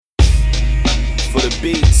For the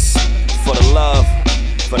beats, for the love,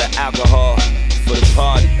 for the alcohol, for the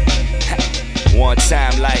party. One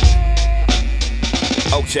time like,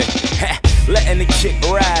 okay. Letting the kick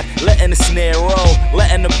ride, letting the snare roll,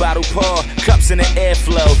 letting the bottle pour, cups in the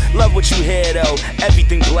airflow. Love what you hear though,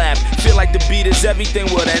 everything blab. Feel like the beat is everything,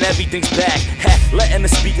 well then everything's back. Letting the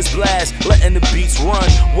speakers blast, letting the beats run.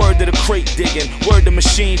 Word to the crate digging, word to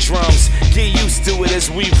machine drums. Get used to it as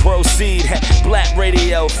we proceed. Black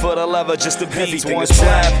radio for the lover, just the beats. Everything is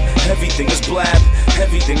blab, everything is blab,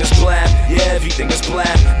 everything is blab. Yeah, everything is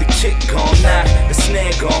blab. The kick gon' knock, the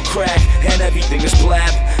snare gon' crack, and everything is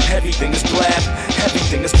blab, everything is blab,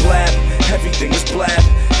 everything is blab, everything is blab,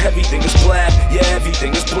 everything is blab, yeah,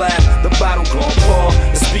 everything is blab. The bottle gon' pour,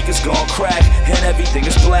 the speakers gon' crack, and everything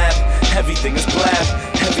is blab, everything is blab,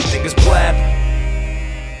 everything is blab.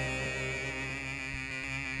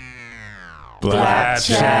 Blab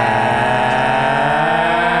Chat.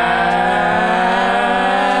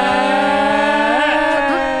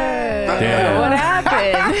 Damn. What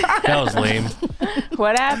happened? That was lame.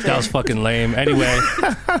 What happened? That was fucking lame.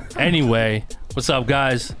 Anyway, what's up,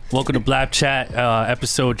 guys? Welcome to Blab Chat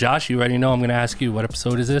episode. Josh, you already know I'm going to ask you, what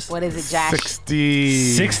episode is this? What is it, Josh?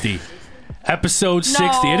 60. Episode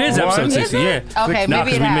 60. It is episode 60, it? yeah. Okay, nah,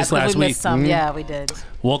 maybe it we has, missed last we week. missed some. Yeah, we did.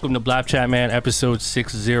 Welcome to Blab Chat, man, episode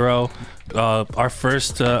 60. Our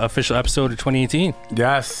first official episode of 2018.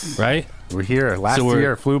 Yes. Right? We're here. Last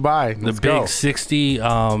year flew by. Let's go. Big 60.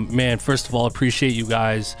 Man, first of all, appreciate you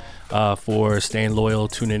guys for staying loyal,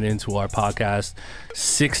 tuning into our podcast.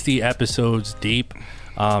 60 episodes deep.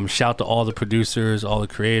 Shout to all the producers, all the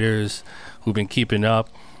creators who've been keeping up.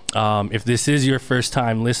 If this is your first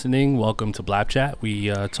time listening, welcome to Blab Chat.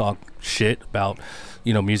 We talk shit about,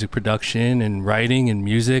 music production and writing and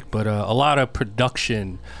music, but a lot of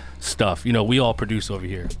production stuff. We all produce over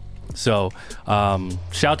here. So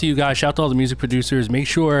shout to you guys, shout to all the music producers. Make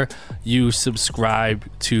sure you subscribe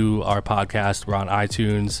to our podcast. We're on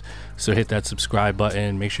iTunes, so hit that subscribe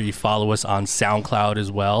button. Make sure you follow us on SoundCloud as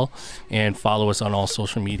well, and follow us on all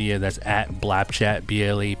social media. That's at BlabChat,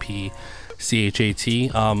 BLAPCHAT.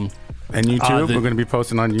 And YouTube, we're going to be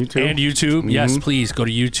posting on YouTube. And YouTube, yes, please go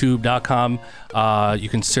to youtube.com. You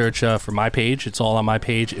can search for my page. It's all on my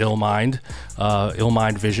page, Illmind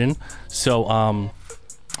Vision. So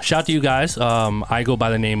shout to you guys. I go by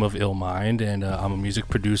the name of Illmind, and I'm a music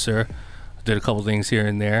producer. Did a couple things here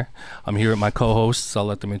and there. I'm here with my co-hosts. I'll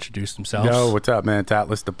let them introduce themselves. Yo, what's up, man? It's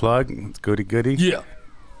Atlas the Plug. It's goody. Yeah.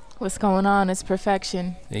 What's going on? It's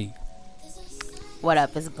Perfection. Hey. What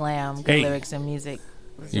up? It's Glam. Good lyrics and music.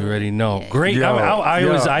 You already know. Yeah. Great. Yo,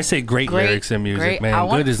 I say great lyrics and music, man.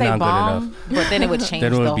 Good is not bomb, good enough. But then it would change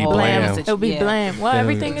Then it would the be whole blam. message. It would be blam. Well,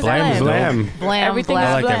 everything is blam. Blam. Everything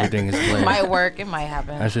I like blam. everything is blam. It might work. It might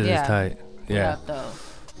happen. That shit is tight. Yeah. What up, though?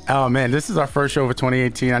 Oh, man, this is our first show of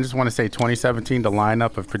 2018. I just want to say 2017, the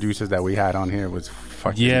lineup of producers that we had on here was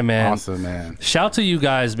fucking awesome, man. Shout to you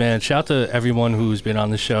guys, man. Shout to everyone who's been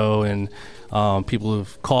on the show and people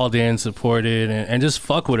who've called in, supported, and just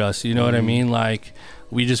fuck with us. You know what I mean? Like,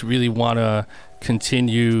 we just really want to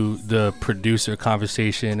continue the producer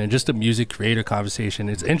conversation and just the music creator conversation.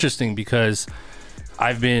 It's interesting because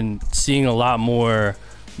I've been seeing a lot more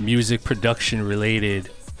music production related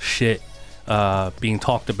shit being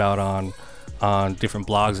talked about on different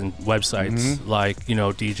blogs and websites, like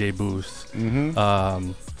DJ Booth,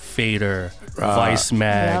 Fader, Vice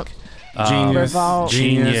Mag. Genius, with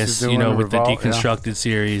the Deconstructed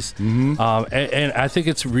series. And I think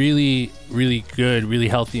it's really, really good, really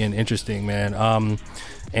healthy and interesting, man.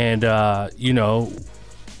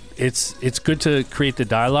 It's good to create the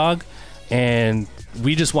dialogue, and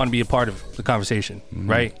we just want to be a part of the conversation,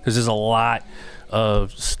 right? Because there's a lot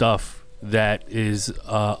of stuff that is,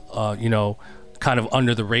 kind of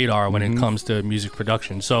under the radar when it comes to music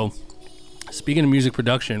production. So, speaking of music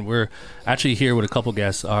production, we're actually here with a couple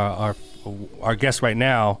guests. Our guest right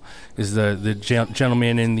now is the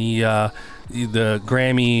gentleman in the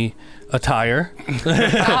Grammy attire,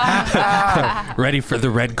 ready for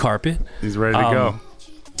the red carpet. He's ready to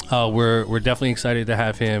go. We're definitely excited to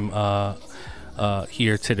have him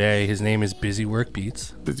here today. His name is Busy Work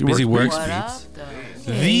Beats. Busy Works Beats.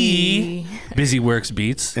 The Busy Works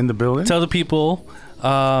Beats in the building. Tell the people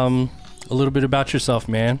a little bit about yourself,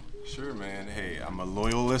 man. Sure, man. Hey, I'm a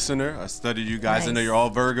loyal listener. I studied you guys. Nice. I know you're all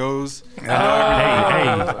Virgos.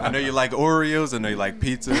 I know you like Oreos. I know you like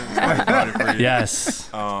pizza. I brought it for you. Yes.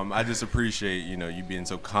 I just appreciate you being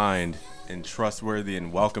so kind and trustworthy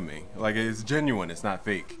and welcoming. Like, it's genuine. It's not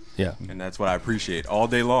fake. Yeah. And that's what I appreciate all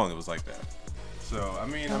day long. It was like that. So, I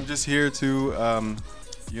mean, I'm just here to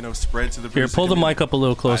spread to the Here, pull the mic up a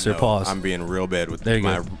little closer. Pause. I'm being real bad with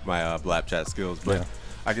my Blap Chat skills, but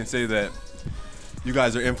I can say that you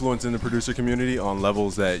guys are influencing the producer community on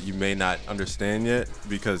levels that you may not understand yet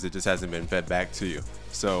because it just hasn't been fed back to you.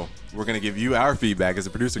 So we're going to give you our feedback as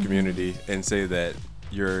a producer community and say that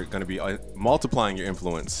you're going to be multiplying your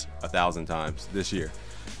influence 1,000 times this year.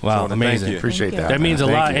 Wow, so amazing. Appreciate that. That means a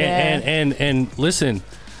lot. And listen,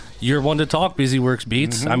 you're one to talk Busy Works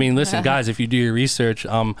Beats. I mean, listen, guys, if you do your research,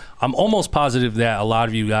 I'm almost positive that a lot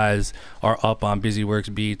of you guys are up on Busy Works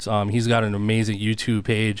Beats. He's got an amazing YouTube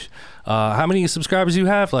page. How many subscribers do you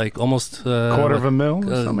have? Like almost quarter of a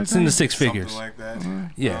mil? It's in the six figures. Something like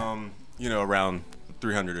that. Yeah. Around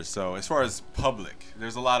 300 or so. As far as public,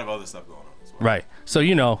 there's a lot of other stuff going on. Right. So,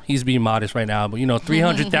 he's being modest right now, but,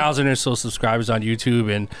 300,000 or so subscribers on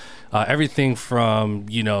YouTube and everything from,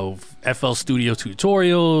 FL Studio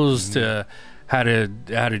tutorials to how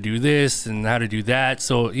to do this and how to do that.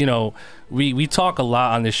 So, we talk a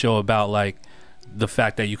lot on this show about like the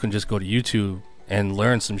fact that you can just go to YouTube and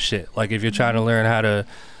learn some shit. Like if you're trying to learn how to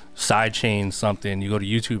sidechain something, you go to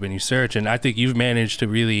YouTube and you search. And I think you've managed to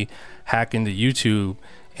really hack into YouTube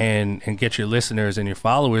and get your listeners and your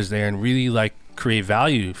followers there and really like create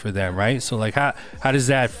value for them, right? So like how does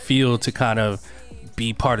that feel to kind of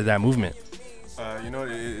be part of that movement?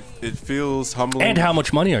 It feels humbling. And how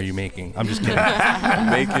much money are you making? I'm just kidding.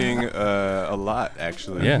 Making a lot,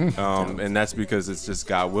 actually. Yeah. And that's because it's just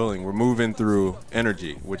God willing. We're moving through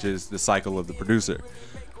energy, which is the cycle of the producer.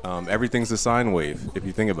 Everything's a sine wave, if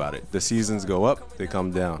you think about it. The seasons go up, they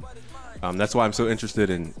come down. That's why I'm so interested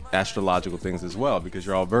in astrological things as well, because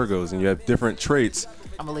you're all Virgos and you have different traits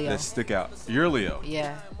I'm a Leo. that stick out. You're a Leo.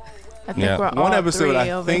 Yeah. I think we're all one episode, three I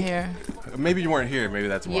over think, here. maybe you weren't here. Maybe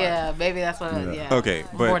that's why. Yeah, maybe that's what. Yeah. Okay,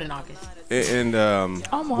 but More than August. And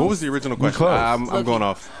Almost. what was the original question? close. I'm going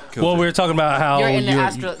off. Well, we were talking about how You're in the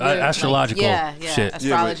astrological shit.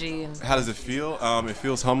 Astrology. And how does it feel? It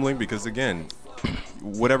feels humbling because again,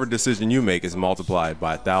 whatever decision you make is multiplied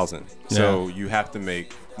by 1,000. So you have to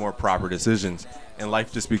make more proper decisions. And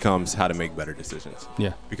life just becomes how to make better decisions.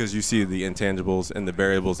 Yeah. Because you see the intangibles and the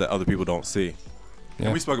variables that other people don't see. Yeah.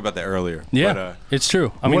 And we spoke about that earlier. Yeah, but, it's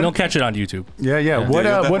true. I mean, don't catch it on YouTube. Yeah.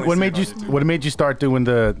 What made you start doing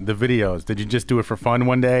the videos? Did you just do it for fun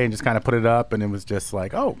one day and just kind of put it up and it was just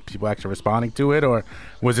like, oh, people actually responding to it? Or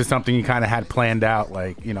was it something you kind of had planned out?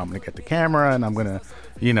 Like, I'm going to get the camera and I'm going to,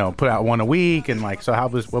 put out one a week. And like, so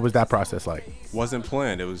what was that process like? Wasn't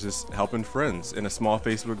planned. It was just helping friends. In a small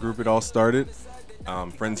Facebook group, it all started.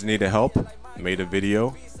 Friends needed help, made a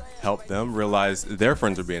video, helped them, realized their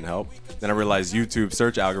friends were being helped. Then I realized YouTube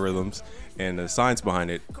search algorithms and the science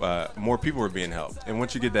behind it, more people were being helped. And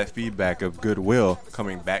once you get that feedback of goodwill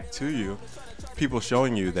coming back to you, people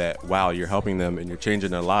showing you that, wow, you're helping them and you're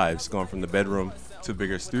changing their lives, going from the bedroom to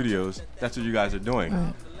bigger studios, that's what you guys are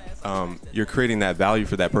doing. You're creating that value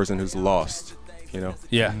for that person who's lost,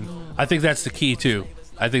 Yeah, I think that's the key too.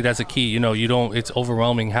 I think that's a key. It's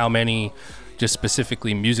overwhelming how many just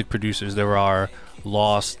specifically music producers there are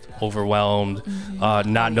lost, overwhelmed,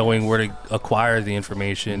 not knowing where to acquire the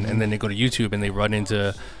information, and then they go to YouTube and they run into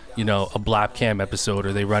a Blap Cam episode,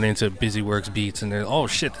 or they run into Busy Works Beats and they're, oh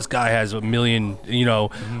shit, this guy has 1 million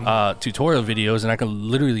tutorial videos and I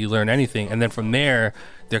can literally learn anything. And then from there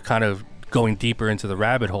they're kind of going deeper into the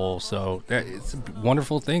rabbit hole. So it's a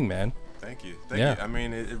wonderful thing, man. Thank you. I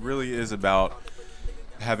mean, it really is about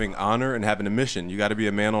having honor and having a mission. You got to be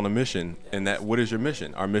a man on a mission. And what is your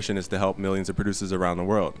mission? Our mission is to help millions of producers around the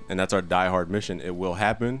world. And that's our diehard mission. It will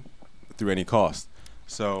happen through any cost.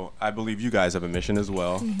 So I believe you guys have a mission as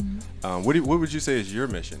well. What would you say is your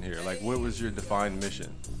mission here? Like, what was your defined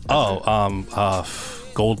mission?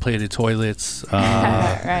 Gold-plated toilets.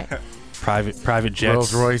 Right. Private jets,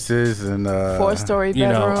 Rolls Royces, and 4-story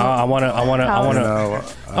bedroom. I want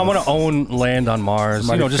to own land on Mars.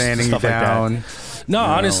 Just stuff like that. No,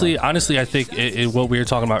 honestly, I think what we were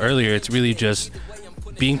talking about earlier, it's really just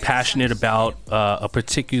being passionate about a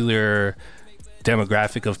particular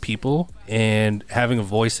demographic of people and having a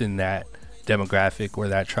voice in that demographic or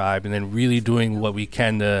that tribe, and then really doing what we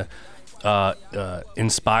can to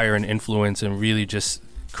inspire and influence and really just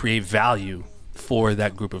create value for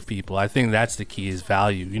that group of people. I think that's the key, is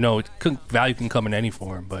value. Value can come in any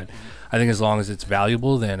form, but I think as long as it's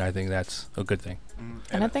valuable, then I think that's a good thing.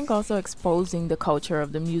 And I think also exposing the culture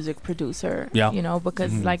of the music producer,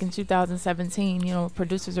 because like in 2017,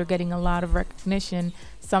 producers are getting a lot of recognition,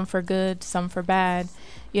 some for good, some for bad.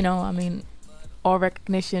 I mean, all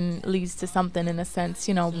recognition leads to something in a sense,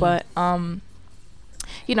 but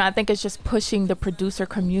you know, I think it's just pushing the producer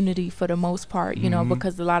community for the most part, you know,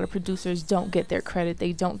 because a lot of producers don't get their credit,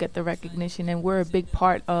 they don't get the recognition, and we're a big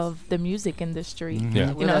part of the music industry.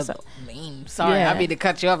 Yeah. You know, sorry, I mean to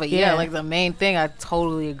cut you off, but like the main thing, I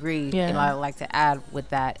totally agree. Yeah. And I like to add with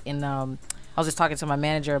that. And I was just talking to my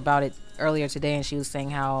manager about it earlier today, and she was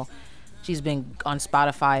saying how she's been on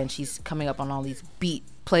Spotify and she's coming up on all these beat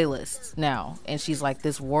playlists now, and she's like,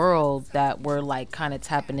 this world that we're like kind of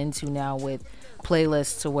tapping into now with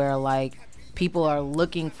playlists to where like people are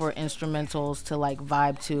looking for instrumentals to like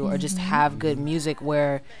vibe to or just have good music,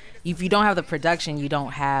 where if you don't have the production, you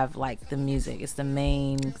don't have like the music. It's the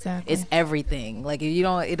main, it's everything. Like if you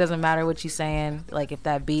don't, it doesn't matter what you're saying. Like if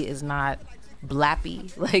that beat is not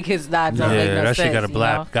blappy, like it's not don't make no that sense, shit got a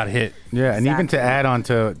blap, got hit. Yeah, and even to add on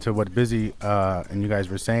to what Busy and you guys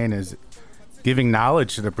were saying is giving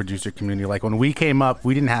knowledge to the producer community. Like when we came up,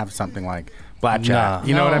 we didn't have something like Blap Chat.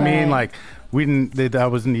 You know what I mean? Like we didn't.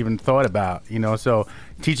 That wasn't even thought about. You know, so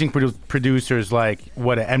teaching producers like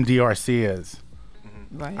what an MDRC is.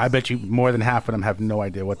 Right. I bet you more than half of them have no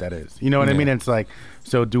idea what that is. You know what I mean? It's like,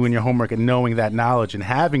 so doing your homework and knowing that knowledge and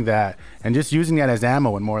having that and just using that as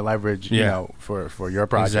ammo and more leverage, you know, for your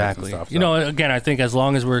projects and stuff. So. You know, again, I think as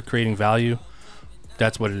long as we're creating value,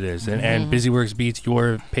 that's what it is. And BusyWorks Beats,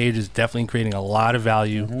 your page is definitely creating a lot of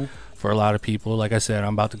value for a lot of people. Like I said,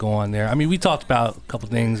 I'm about to go on there. I mean, we talked about a couple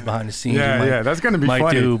things behind the scenes. Yeah, that's going to be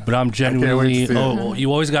funny. But I'm genuinely,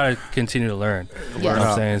 you always got to continue to learn. You know what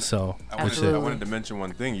I'm saying? So I wanted to mention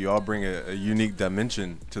one thing. You all bring a unique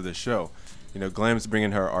dimension to the show. You know, Glam's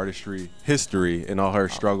bringing her artistry history and all her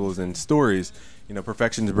struggles and stories. You know,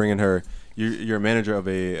 Perfection's bringing her, you're a manager of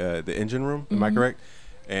the engine room, am I correct?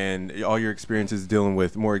 And all your experiences dealing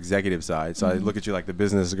with more executive side. So I look at you like the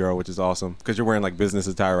business girl, which is awesome because you're wearing like business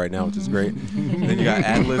attire right now, which is great. And then you got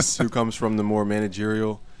Atlas, who comes from the more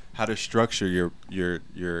managerial, how to structure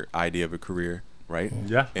your idea of a career, right?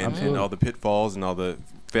 Yeah, and all the pitfalls and all the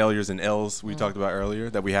failures and L's we talked about earlier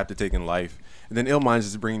that we have to take in life. And then Ill Minds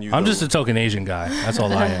is bringing you. I'm just a token Asian guy. That's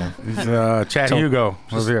all I am. He's Chad Hugo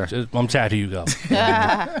over here. I'm Chad Hugo.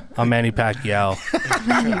 I'm Manny Pacquiao.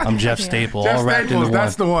 I'm Jeff Staple. Jeff all wrapped Staples, into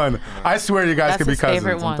that's the one. I swear you guys could be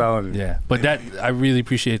cousins. I'm telling you. Yeah, but that I really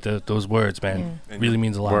appreciate those words, man. Yeah. Really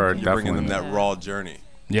means a lot. You're bringing them that raw journey.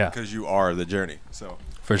 Yeah, because you are the journey. So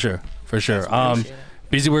for sure.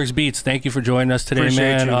 BusyWorks Beats, thank you for joining us today,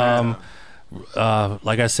 appreciate man. You, man.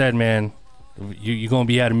 Like I said, man. You're going to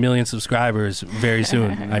be at 1 million subscribers very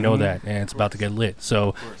soon. I know that. And it's about to get lit.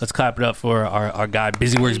 So let's clap it up for our guy,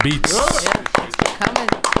 BusyWorks Beats,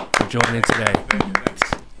 for joining today.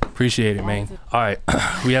 Appreciate it, man. All right.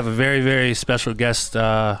 We have a very, very special guest,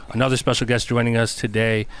 another special guest joining us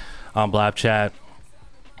today on Blap Chat.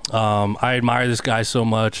 I admire this guy so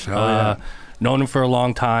much. Known him for a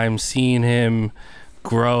long time, seeing him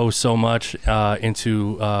grow so much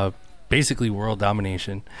into basically world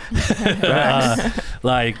domination.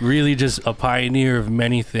 Like really just a pioneer of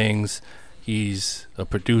many things. He's a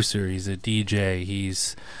producer, he's a DJ,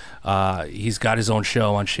 he's got his own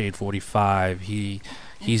show on Shade 45.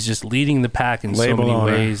 He's just leading the pack in so many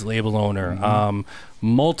ways. Label owner.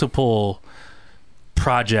 Multiple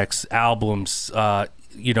projects, albums,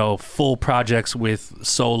 full projects with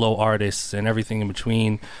solo artists and everything in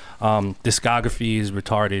between. Discography is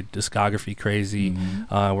retarded, discography crazy.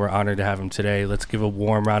 We're honored to have him today. Let's give a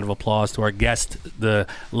warm round of applause to our guest, the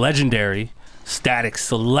legendary Static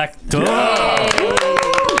Selector. Thank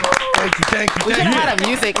you. We should have had a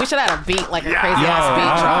music. We should have had a beat, like a crazy ass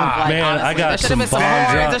beat drop. Like, man, honestly. I got there should have been some bomb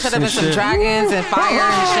horns. drops There should have been some and shit. dragons and fire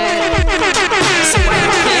and shit.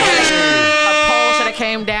 A pole should have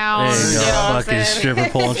came down. There you You know go, what I'm fucking saying? stripper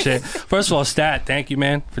pole and shit. First of all, Stat, thank you,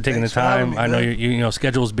 man, for taking Thanks the for having time. me, I know man. your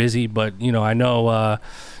schedule's busy, but I know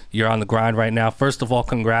you're on the grind right now. First of all,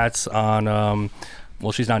 congrats on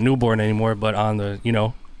she's not newborn anymore, but on the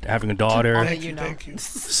having a daughter. Thank you.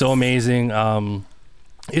 So amazing.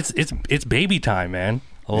 It's baby time, man.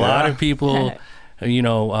 A lot of people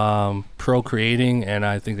procreating, and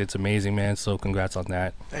I think it's amazing, man. So congrats on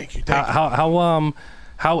that. Thank you.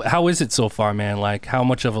 How is it so far, man? Like, how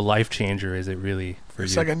much of a life changer is it really for you?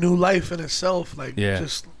 It's like a new life in itself. Like,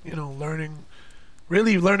 just learning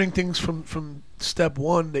things from step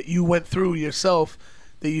one that you went through yourself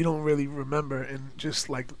that you don't really remember, and just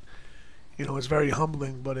like, it's very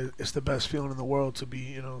humbling, but it's the best feeling in the world to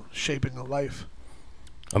be, shaping a life.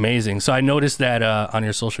 Amazing. So I noticed that on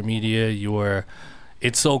your social media,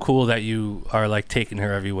 it's so cool that you are like taking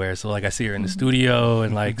her everywhere. So like I see her in the studio,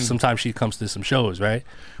 and like sometimes she comes to some shows, right?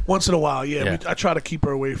 Once in a while, I try to keep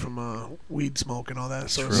her away from weed smoke and all that.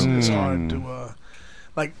 So it's hard to.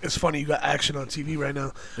 like it's funny. You got Action on TV right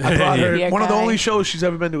now. I brought her. Yeah, One of the guy. only shows she's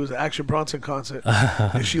ever been to was the Action Bronson concert,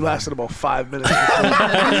 and she lasted about 5 minutes.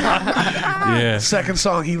 Yeah. Second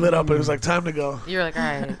song, he lit up. It was like time to go. You're like, all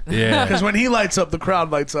right. Yeah. Because when he lights up, the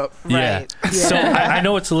crowd lights up. Yeah. Right. So I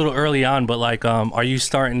know it's a little early on, but like, are you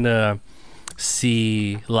starting to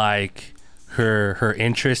see like her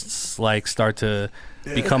interests like start to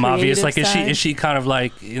become obvious? Like, is she kind of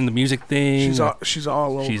like in the music thing? She's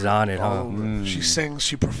all over. She's on it, huh? She sings,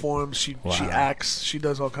 she performs, she acts, she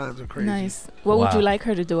does all kinds of crazy. Nice. What would you like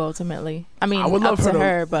her to do ultimately? I mean, I would love up to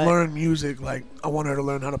her to but learn music. Like, I want her to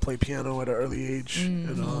learn how to play piano at an early age.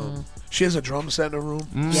 And she has a drum set in her room.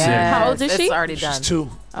 Yeah. How old is she? It's already done. She's 2.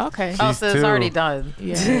 Okay. Oh, so it's already done.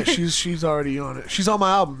 Yeah. She's already on it. She's on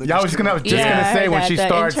my album. Yeah, I was just gonna say when she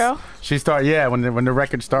starts, intro? when the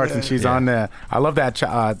record starts and she's on there. I love that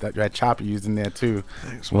that chop you used in there too.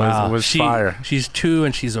 Thanks. Wow, was fire. She's 2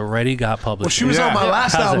 and she's already got published. Well, she was on my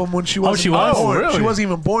last album when she wasn't born. Really? She wasn't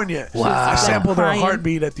even born yet. Wow. I sampled her Crying.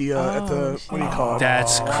 heartbeat at the what do you call it?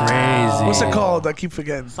 That's crazy. What's it called? I keep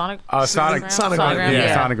forgetting. Sonogram. Sonogram.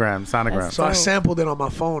 Yeah. Sonogram. So I sampled it on my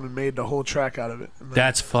phone and made the whole track out of it.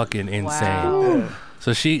 That's fucking insane. Wow. Yeah.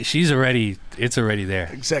 So she's already, it's already there.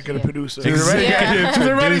 Executive producer. She's already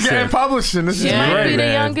getting publishing. This is great,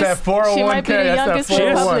 man. That 401k. She might be the youngest with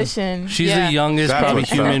 401. publishing. She's the youngest probably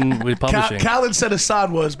human with publishing. Khaled said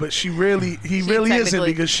Assad was, but he really isn't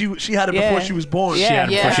because she had it before she was born. She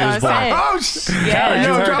had it before she was born. Oh,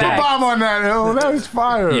 you drop heard a bomb on that. Oh, that was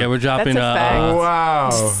fire. Yeah, we're dropping. That's a fact. Wow.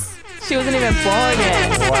 She wasn't even born yet.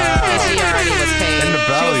 And she already was paid. In the She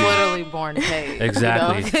belly. was literally born paid.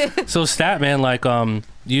 Exactly. You know? So Statman, like,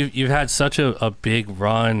 you've had such a big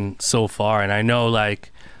run so far, and I know,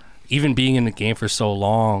 like, even being in the game for so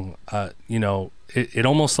long, you know, it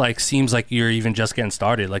almost like seems like you're even just getting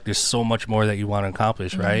started. Like, there's so much more that you want to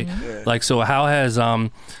accomplish, right? Yeah. Like, so how's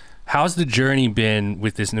the journey been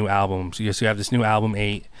with this new album? So you have this new album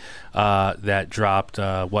 8 that dropped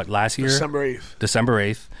last year? December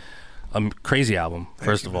 8th. Crazy album,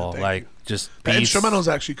 first of all. Like, just the beats.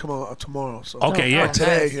 instrumentals actually come out tomorrow. So Okay, yeah.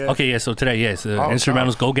 Today, yeah. Okay, yeah. So today, yes, the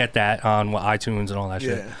instrumentals. Go get that on iTunes and all that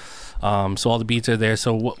shit. So all the beats are there.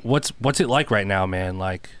 So what's it like right now, man?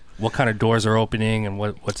 Like, what kind of doors are opening and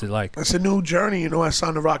what's it like? It's a new journey. You know, I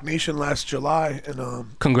signed to Rock Nation last July,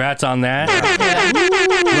 and Congrats on that.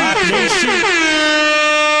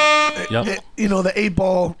 Yep. you know, the 8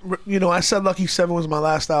 Ball. You know, I said Lucky 7 was my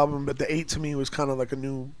last album, but the 8 to me was kind of like a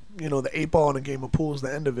new. You know, the 8 Ball in a game of pool is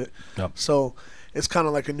the end of it. Yep. So it's kind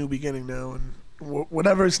of like a new beginning now, and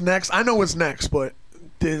whatever is next, I know what's next, but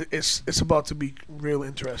it's about to be real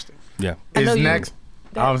interesting. Yeah. Is next?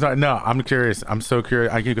 I'm sorry. No, I'm curious. I'm so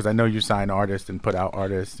curious because I know you sign artists and put out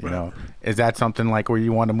artists. You know, is that something like where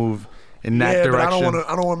you want to move in that direction? But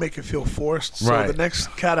I don't want to make it feel forced. So the next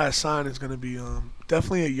cat I sign is going to be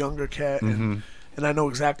definitely a younger cat, and I know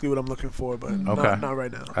exactly what I'm looking for, but not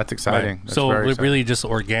right now. That's exciting. Right. That's so very exciting. Really just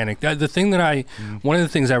organic. The thing that one of the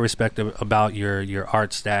things I respect about your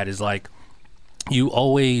art stat is like you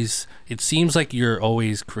always. It seems like you're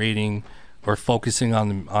always creating or focusing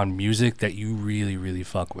on music that you really, really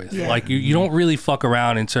fuck with. Yeah. Like you don't really fuck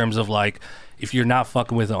around in terms of like if you're not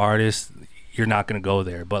fucking with an artist, you're not gonna go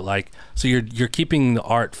there. But like so you're keeping the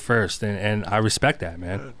art first, and I respect that,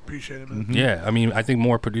 man. I appreciate it, man. Yeah, I mean I think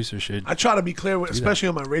more producers should. I try to be clear with, especially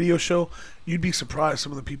on my radio show. You'd be surprised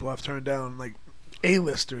some of the people I've turned down, like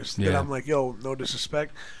A-listers. That I'm like, yo, no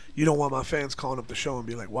disrespect. You don't want my fans calling up the show and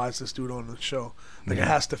be like, why is this dude on the show? Like, it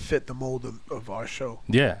has to fit the mold of our show.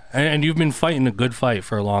 Yeah, and you've been fighting a good fight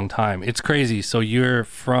for a long time. It's crazy. So you're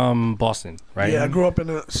from Boston, right? Yeah, I grew up in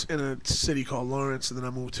a city called Lawrence, and then I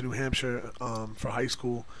moved to New Hampshire for high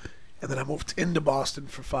school. And then I moved into Boston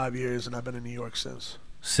for 5 years, and I've been in New York since.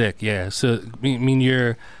 Sick, yeah. So, I mean,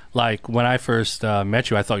 you're, like, when I first met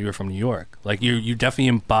you, I thought you were from New York. Like, you definitely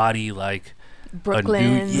embody, like,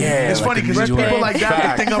 Brooklyn. It's like funny because there's people like that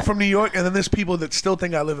that think I'm from New York, and then there's people that still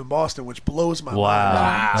think I live in Boston, which blows my mind.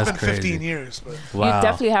 Wow. It's That's been 15 crazy. years. But. Wow. You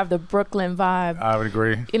definitely have the Brooklyn vibe. I would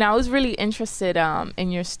agree. You know, I was really interested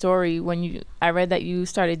in your story when I read that you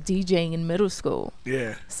started DJing in middle school.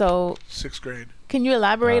 Yeah. So 6th grade. Can you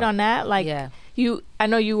elaborate on that? Like, I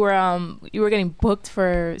know you were getting booked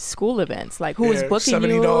for school events. Like, who was booking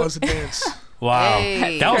you? $70 a dance. Wow.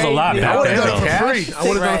 Hey. That was a lot I back would have then, done it though. for free. I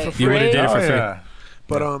would have done it for free. You would have did it for free. Yeah.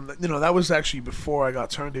 But you know, that was actually before I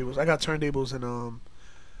got turntables. I got turntables in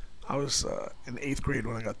I was in 8th grade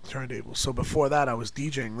when I got turntables. So before that, I was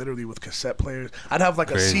DJing literally with cassette players. I'd have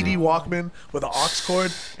like a CD Walkman with an aux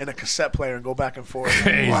cord and a cassette player and go back and forth.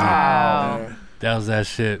 Crazy. Wow. Yeah. That was that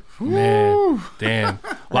shit, man. Damn.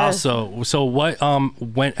 Wow. So what?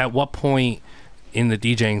 At what point in the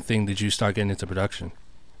DJing thing did you start getting into production?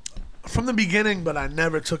 From the beginning, but I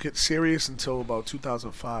never took it serious until about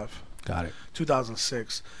 2005. Got it.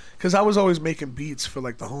 2006. Because I was always making beats for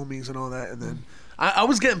like the homies and all that. And then I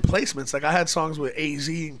was getting placements. Like I had songs with AZ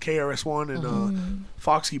and KRS-One and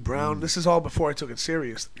Foxy Brown. This is all before I took it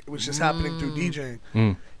serious. It was just happening through DJing.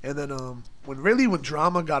 And then when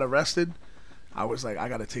Drama got arrested, I was like, I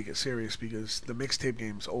got to take it serious because the mixtape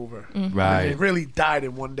game's over. Right. It really died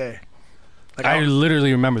in one day. Like I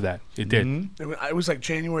literally remember that. It did. It was like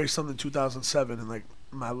January something 2007, and like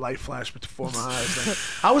my life flashed before my eyes. Like,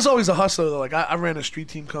 I was always a hustler though. Like I ran a street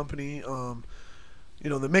team company. You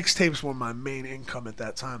know, the mixtapes were my main income at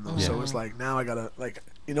that time though. So it was like now I gotta like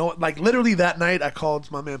literally that night I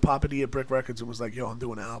called my man Papa D at Brick Records and was like, yo, I'm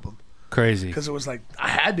doing an album. Crazy. Because it was like I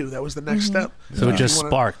had to. That was the next step. So it just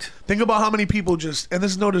sparked. Think about how many people just, and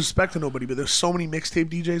this is no disrespect to nobody, but there's so many mixtape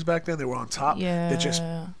DJs back then. They were on top. Yeah. That just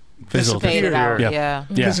Fizzled. Faded out. Yeah.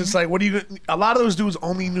 Because it's like, what do you? A lot of those dudes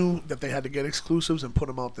only knew that they had to get exclusives and put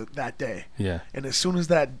them out that day. Yeah. And as soon as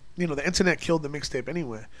that, the internet killed the mixtape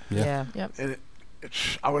anyway. Yeah. Yep. And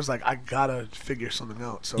I was like, I gotta figure something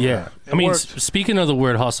out. So yeah. it I mean, worked. speaking of the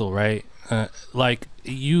word hustle, right? Like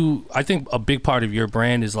I think a big part of your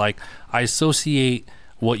brand is like I associate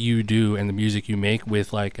what you do and the music you make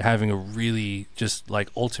with like having a really just like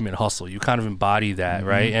ultimate hustle. You kind of embody that,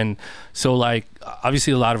 right? And so like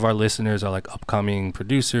obviously a lot of our listeners are like upcoming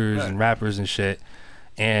producers and rappers and shit,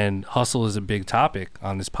 and hustle is a big topic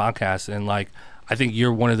on this podcast. And like I think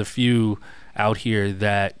you're one of the few out here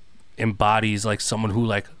that embodies like someone who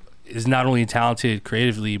like is not only talented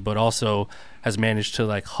creatively but also has managed to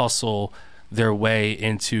like hustle their way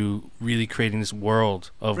into really creating this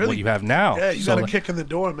world of what you have now. Yeah, you got a kick in the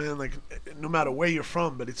door, man. Like, no matter where you're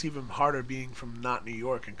from, but it's even harder being from not New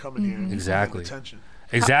York and coming here and getting attention.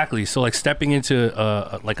 Exactly. So like stepping into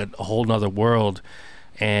like a whole nother world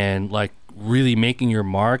and like really making your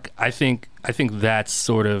mark, I think that's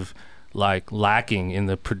sort of like lacking in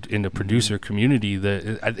the producer community.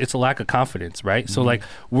 It's a lack of confidence, right? So like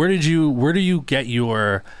where do you get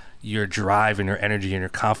your drive and your energy and your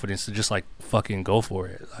confidence to just like fucking go for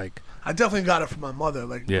it? Like I definitely got it from my mother.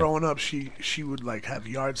 Like growing up, she would like have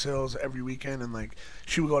yard sales every weekend, and like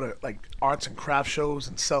she would go to like arts and craft shows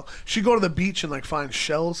and sell. She'd go to the beach and like find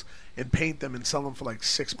shells and paint them and sell them for like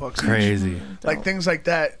 $6 crazy each. Like things like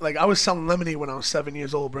that. Like I was selling lemonade when I was 7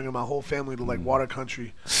 years old, bringing my whole family to like water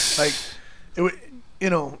country. Like it,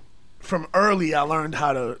 from early I learned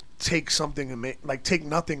how to take something and take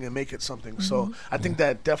nothing and make it something. So I think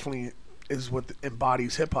that definitely is what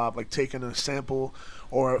embodies hip hop, like taking a sample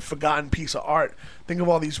or a forgotten piece of art. Think of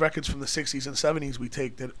all these records from the 60s and 70s we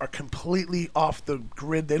take that are completely off the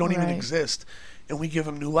grid. They don't even exist, and we give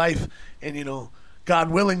them new life. And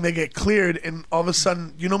God willing, they get cleared, and all of a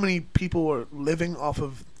sudden, how many people are living off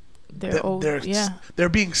of they're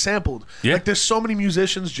being sampled. Like there's so many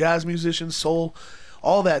musicians, jazz musicians, soul,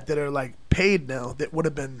 all that are like paid now that would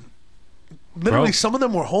have been literally some of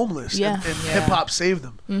them were homeless and hip hop saved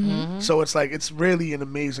them. So it's like it's really an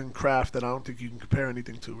amazing craft that I don't think you can compare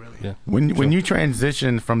anything to really. When you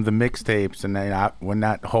transitioned from the mixtapes and then when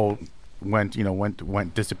that whole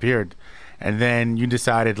went disappeared, and then you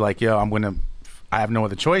decided like, yo, I have no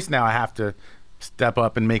other choice now, I have to step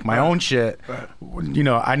up and make my own shit.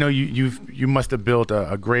 I know you must have built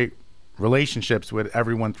a great relationships with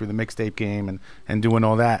everyone through the mixtape game and doing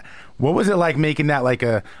all that. What was it like making that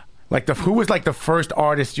who was like the first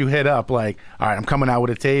artist you hit up? Like, all right, I'm coming out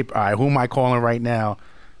with a tape. All right, who am I calling right now?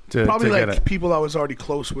 Probably to like people I was already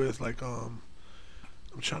close with. Like, I'm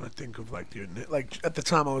trying to think of like at the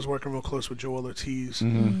time I was working real close with Joel Ortiz.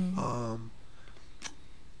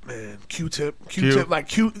 Man, Q-Tip, like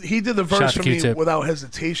he did the verse for me without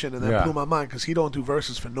hesitation, and that blew my mind because he don't do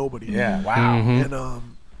verses for nobody. Yeah, wow.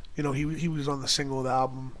 And he was on the single of the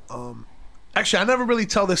album. Actually, I never really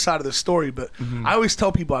tell this side of the story, but I always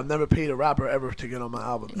tell people I've never paid a rapper ever to get on my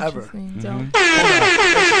album, ever. It's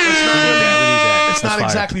not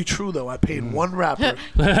exactly true though. I paid one rapper.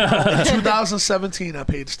 In 2017, I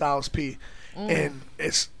paid Styles P. And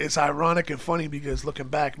it's ironic and funny because looking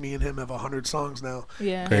back, me and him have 100 songs now.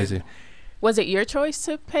 Yeah, crazy. Was it your choice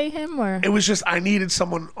to pay him, or it was just I needed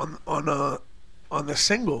someone on the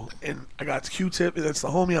single, and I got Q-Tip. That's the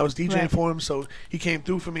homie. I was DJing for him, so he came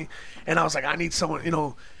through for me, and I was like, I need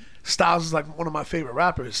someone. Styles is like one of my favorite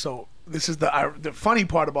rappers. So this is the funny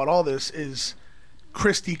part about all this is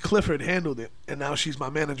Christy Clifford handled it, and now she's my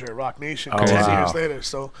manager at Rock Nation. Oh, 10 wow. years later,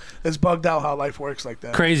 so it's bugged out how life works like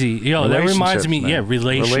that. Crazy, yo. That reminds me, man.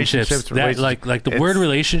 relationships. That like the word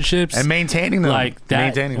relationships and maintaining them, like that.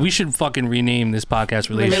 Maintaining them. We should fucking rename this podcast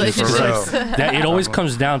relationships. Like, that it always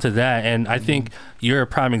comes down to that, and I think you're a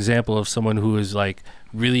prime example of someone who is like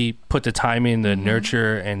really put the time in to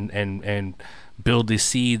nurture and build these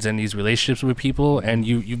seeds and these relationships with people, and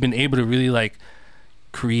you've been able to really like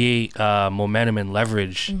create momentum and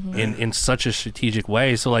leverage in such a strategic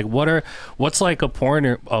way. So like what's like a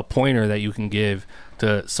pointer that you can give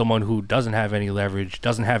to someone who doesn't have any leverage,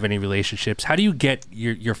 doesn't have any relationships? How do you get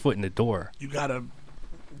your foot in the door? You gotta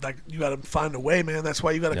find a way, man. That's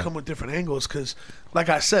why you gotta come with different angles, because like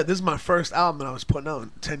I said, this is my first album that I was putting out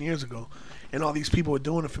 10 years ago, and all these people were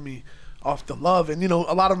doing it for me off the love, and a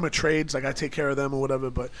lot of them are trades, like I take care of them or whatever.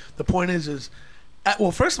 But the point is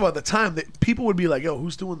well, first of all, at the time, people would be like, yo,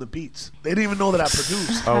 who's doing the beats? They didn't even know that I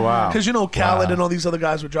produced. Oh, wow. Because, Khaled and all these other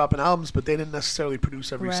guys were dropping albums, but they didn't necessarily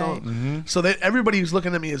produce every song. So everybody was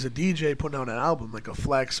looking at me as a DJ putting out an album, like a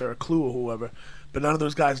Flex or a Clue or whoever. But none of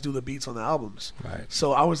those guys do the beats on the albums. Right.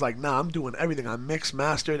 So I was like, nah, I'm doing everything. I mixed,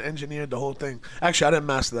 mastered, engineered the whole thing. Actually, I didn't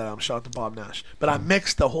master that album. Shout out to Bob Nash. But I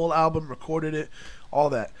mixed the whole album, recorded it,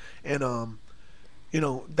 all that. And,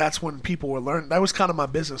 that's when people were learning. That was kind of my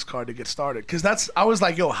business card to get started. Because I was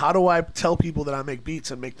like, yo, how do I tell people that I make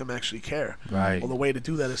beats and make them actually care? Right. Well, the way to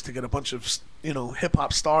do that is to get a bunch of,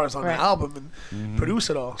 hip-hop stars on the album and produce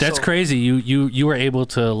it all. That's crazy. You were able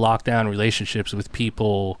to lock down relationships with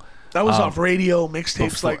people. That was off radio,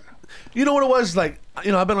 mixtapes. Like, you know what it was? Like,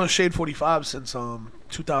 I've been on Shade 45 since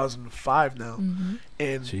 2005 now.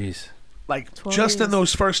 And jeez. Like, just in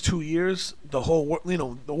those first 2 years, the whole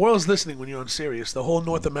the world's listening when you're on Sirius. The whole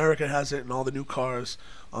North America has it, and all the new cars.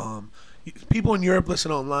 People in Europe listen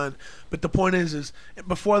online. But the point is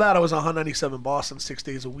before that, I was on Hot 97 Boston 6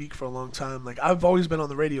 days a week for a long time. Like, I've always been on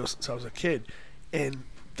the radio since I was a kid. And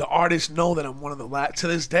the artists know that I'm one of the last. To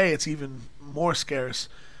this day, it's even more scarce.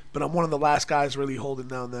 But I'm one of the last guys really holding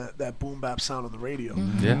down that boom bap sound on the radio.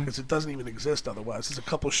 Yeah. Because it doesn't even exist otherwise. There's a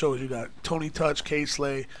couple shows. You got Tony Touch,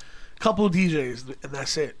 K-Slay, couple of DJs, and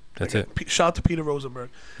that's it. That's it. Shout out to Peter Rosenberg.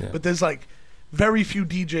 Yeah. But there's like very few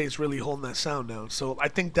DJs really holding that sound down. So I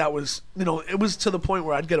think that was, it was to the point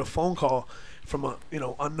where I'd get a phone call from a,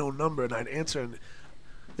 unknown number, and I'd answer, and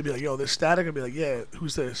they'd be like, yo, this Static? I'd be like, yeah,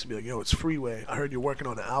 who's this? I'd be like, yo, it's Freeway. I heard you're working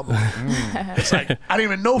on an album. It's like, I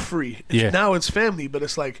didn't even know Free. Now it's family, but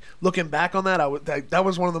it's like, looking back on that, that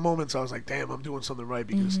was one of the moments I was like, damn, I'm doing something right,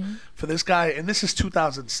 because for this guy, and this is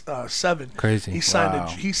 2007. Crazy. He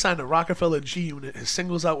signed a Rockefeller G Unit. His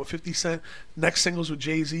singles out with 50 Cent. Next singles with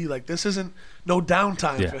Jay-Z. Like, this isn't no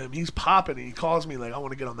downtime for him. He's popping, and he calls me like, I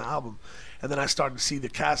want to get on the album. And then I started to see the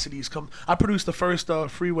Cassidys come. I produced the first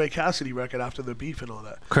Freeway Cassidy record after the beef and all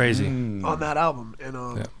that. Crazy. On that album.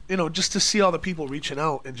 And, just to see all the people reaching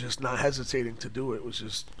out and just not hesitating to do it was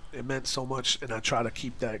just, it meant so much. And I try to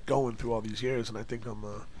keep that going through all these years. And I think I'm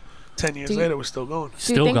 10 years later, we're still going.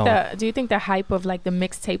 Do you think the hype of like the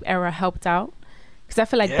mixtape era helped out? Because I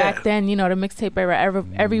feel like back then, the mixtape era,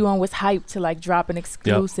 everyone was hyped to like drop an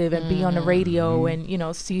exclusive and be on the radio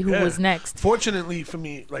and, see who was next. Fortunately for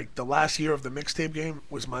me, like the last year of the mixtape game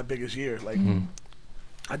was my biggest year. Like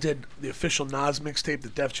I did the official Nas mixtape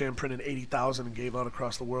that Def Jam printed 80,000 and gave out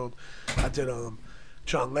across the world. I did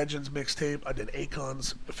John Legend's mixtape. I did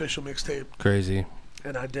Akon's official mixtape. Crazy.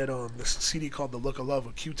 And I did this CD called The Look of Love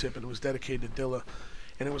with Q-Tip, and it was dedicated to Dilla.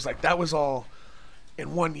 And it was like, that was all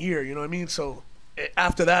in 1 year, you know what I mean? So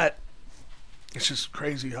after that, it's just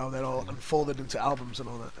crazy how that all unfolded into albums and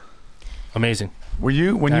all that. Amazing. When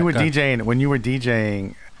you were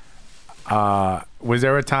DJing, was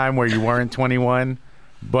there a time where you weren't 21,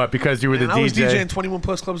 but because you were the DJ? I was DJing 21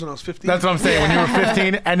 plus clubs when I was 15. That's what I'm saying. When you were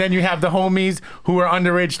 15, and then you have the homies who are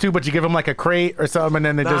underage too, but you give them like a crate or something,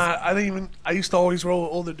 and then they I used to always roll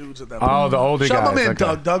with older dudes at that point. Oh, the older guys. Shout out my man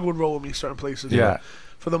Doug. Doug would roll with me certain places. Yeah.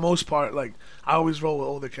 For the most part, like, I always roll with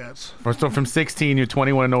older cats. So from 16, you're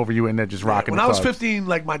 21 and over, you in there just rocking. When I was 15,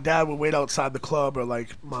 like, my dad would wait outside the club, or like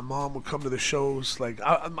my mom would come to the shows. Like,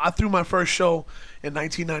 I threw my first show in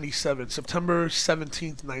 1997, September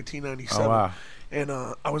 17th, 1997. Oh, wow. And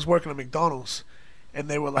I was working at McDonald's, and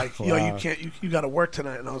they were like, yo, you got to work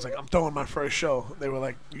tonight. And I was like, I'm throwing my first show. They were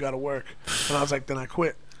like, you got to work. And I was like, then I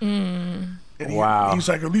quit. And he was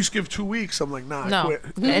like, at least give 2 weeks. I'm like, nah, I quit.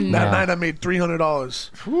 And that night I made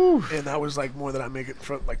 $300. And that was like more than I make it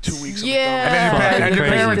for like 2 weeks. And your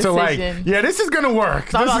parents are like, yeah, this is going to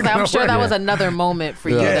work. So I'm sure that was another moment for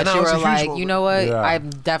you that you were like, moment. you know what? I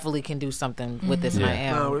definitely can do something with this, and I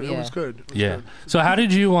am. No, it was good. So how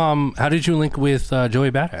did you link with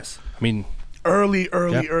Joey Badass? I mean, early,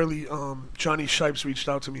 Johnny Shipes reached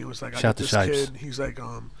out to me and was like, I got this kid. He's like,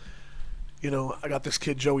 I got this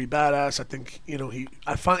kid, Joey Badass. I think,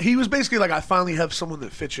 he was basically like, I finally have someone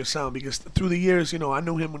that fits your sound, because through the years, I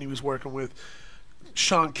knew him when he was working with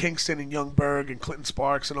Sean Kingston and Young Berg and Clinton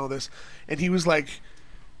Sparks and all this. And he was like,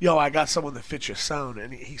 yo, I got someone that fits your sound.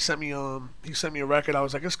 And he sent me a record. I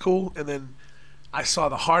was like, it's cool. And then I saw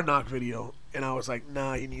the Hard Knock video, and I was like,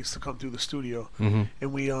 nah, he needs to come through the studio. Mm-hmm.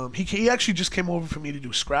 And we he actually just came over for me to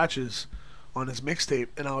do scratches on his mixtape,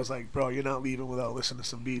 and I was like, bro, you're not leaving without listening to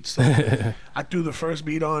some beats. So I threw the first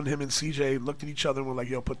beat on. Him and CJ looked at each other and were like,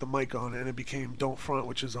 yo, put the mic on, and it became Don't Front,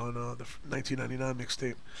 which is on the 1999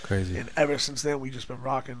 mixtape. Crazy. And ever since then, we just been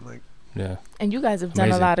rocking, like. Yeah. And you guys have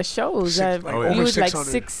done a lot of shows. Over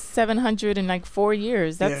 600, 700 in like 4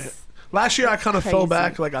 years. That's last year I kind of fell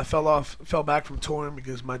back. Like I fell back from touring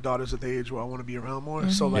because my daughter's at the age where I want to be around more. Mm-hmm.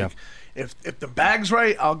 So like, if the bag's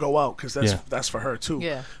right, I'll go out, because that's for her too.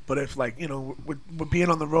 Yeah. But if like with being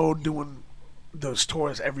on the road doing those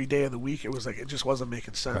tours every day of the week, it was like it just wasn't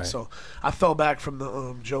making sense. Right. So I fell back from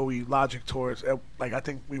the Joey Logic tours. Like I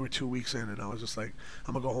think we were 2 weeks in, and I was just like,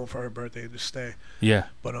 I'm gonna go home for her birthday and just stay. Yeah.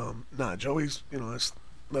 But Joey's it's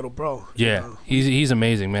little bro. Yeah, he's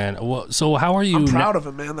amazing, man. Well, so how are you? I'm proud of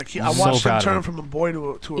him, man. Like I watched him turn from a boy to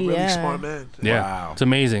a really smart man. Yeah, wow. It's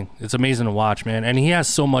amazing. It's amazing to watch, man. And he has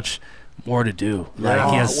so much more to do.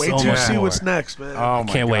 Like, he has wait so to much see more. what's next, man. Oh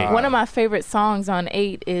my Can't wait. One of my favorite songs on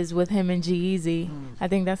 8 is with him and G-Eazy. I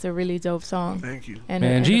think that's a really dope song. Thank you. And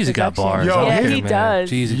man, G-Eazy got bars. He does.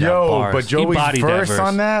 G-Eazy got bars. But Joey's verse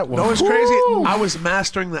on that. No, it's crazy. I was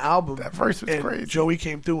mastering the album. That verse was crazy. Joey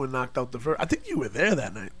came through and knocked out the verse. I think you were there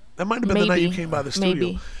that night. That might have been the night you came by the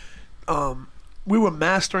studio. Maybe. We were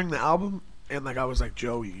mastering the album, and like I was like,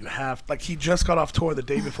 Joey, you have he just got off tour the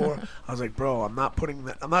day before. I was like, bro, I'm not turning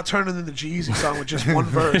in the G-Eazy song with just one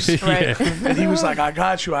verse. Right. And he was like, I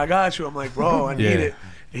got you. I'm like, bro, I need it.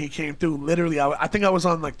 And he came through. Literally, I think I was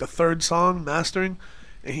on like the third song mastering,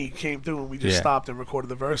 and he came through, and we just stopped and recorded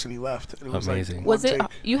the verse, and he left. And it was amazing.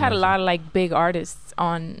 Like, you had a lot of like big artists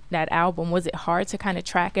on that album. Was it hard to kind of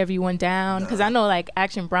track everyone down? Because I know like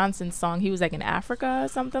Action Bronson's song, he was like in Africa or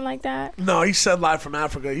something like that. No, he said live from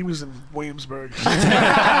Africa. He was in Williamsburg. That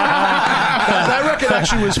record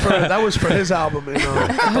actually was for his album. And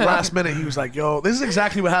at the last minute, he was like, yo, this is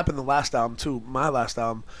exactly what happened the last album too. My last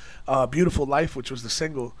album, Beautiful Life, which was the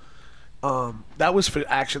single. That was for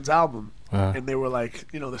Action's album. And they were like,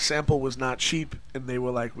 the sample was not cheap, and they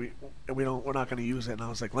were like, we're not going to use it. And I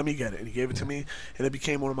was like, let me get it. And he gave it to me, and it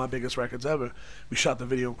became one of my biggest records ever. We shot the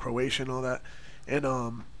video in Croatia and all that,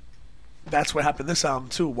 and that's what happened this album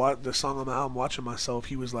too. The song on the album, Watching Myself,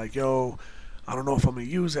 he was like, yo, I don't know if I'm going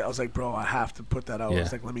to use it. I was like, bro, I have to put that out. I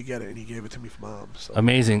was like, let me get it, and he gave it to me for my album. So.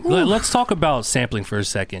 Amazing. Let's talk about sampling for a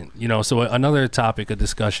second. So another topic of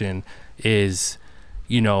discussion is,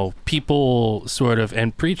 people sort of,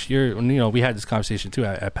 and preach we had this conversation too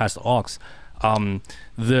at Past the Aux.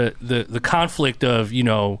 The conflict of,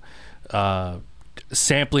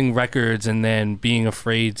 sampling records and then being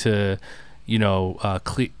afraid to,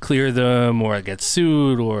 clear them or get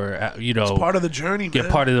sued or, it's part of the journey, get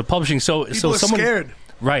part of the publishing. People are scared.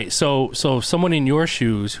 Right. So someone in your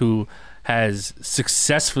shoes who has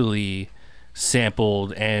successfully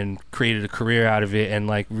sampled and created a career out of it and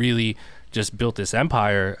like really just built this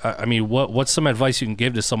empire. I mean, what's some advice you can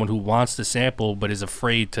give to someone who wants to sample but is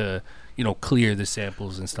afraid to, clear the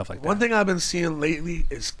samples and stuff like that? One thing I've been seeing lately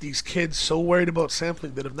is these kids so worried about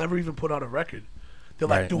sampling that have never even put out a record. They're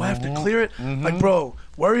like, do I have to clear it? Mm-hmm. Like, bro,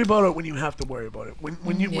 worry about it when you have to worry about it.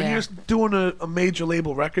 When you're doing a major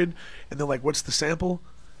label record and they're like, what's the sample?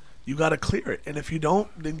 You got to clear it. And if you don't,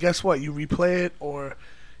 then guess what? You replay it, or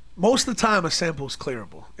most of the time a sample is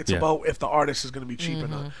clearable. It's about if the artist is going to be cheap or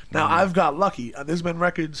not. Now, I've got lucky. There's been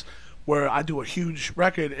records where I do a huge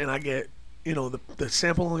record and I get, the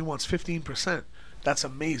sample only wants 15%. That's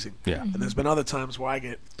amazing. Yeah. And there's been other times where I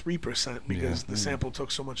get 3% because the sample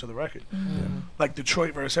took so much of the record. Like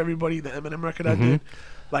Detroit versus Everybody, the Eminem record I did,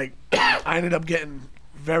 like I ended up getting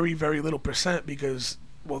very, very little percent because,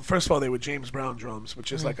 well, first of all, they were James Brown drums,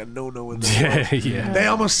 which is like a no-no in the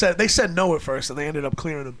world. They said no at first, and they ended up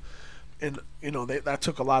clearing them. And, that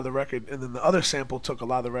took a lot of the record. And then the other sample took a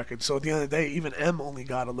lot of the record. So at the end of the day, even M only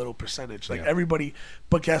got a little percentage. Like everybody,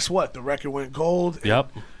 but guess what? The record went gold.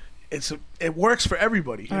 it works for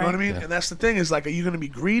everybody. You know what I mean? Yeah. And that's the thing is like, are you going to be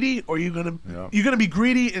greedy, or are you going to be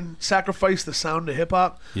greedy and sacrifice the sound of hip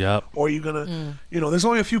hop? Yep. Or are you going to, you know, there's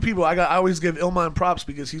only a few people. I always give Illmind props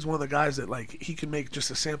because he's one of the guys that like he can make just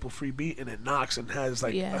a sample free beat and it knocks and has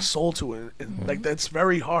like a soul to it, and like that's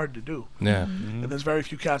very hard to do. Yeah. And there's very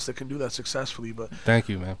few cats that can do that successfully. But thank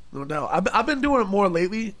you, man. No doubt. I've been doing it more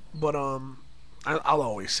lately, but I'll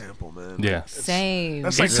always sample, man. Yeah. Same.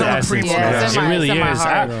 That's like selling Primo. It really is.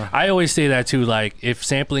 I always say that too. Like, if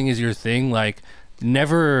sampling is your thing, like,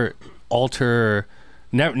 never alter.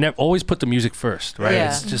 Never always put the music first, right? Yeah.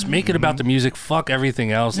 It's just make it about the music. Fuck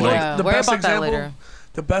everything else. Yeah. Like Worry about that later.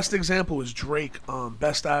 The best example is Drake.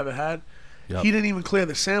 Best I Ever Had. Yep. He didn't even clear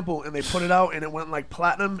the sample, and they put it out, and it went like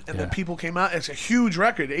platinum. And then people came out. It's a huge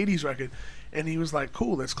record, 80s record, and he was like,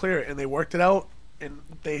 "Cool, let's clear it." And they worked it out. And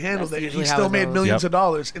they handled it. And he still made millions of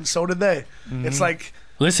dollars, and so did they. It's like,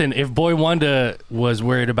 listen, if Boy Wonder was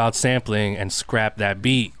worried about sampling and scrapped that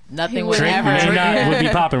beat, nothing would Drake would be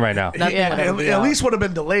popping right now. At least would have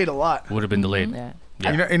been delayed a lot. Would have been delayed.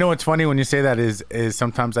 Yeah. You know what's funny when you say that is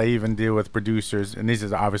sometimes I even deal with producers, and these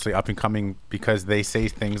is obviously up and coming, because they say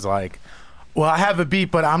things like, "Well, I have a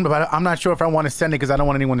beat, but I'm not sure if I want to send it because I don't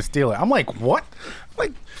want anyone to steal it." I'm like, what?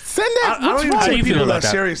 Like, send that. I don't even take people that that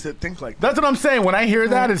serious that think like that. That's what I'm saying. When I hear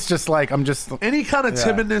that, it's just like I'm just any kind of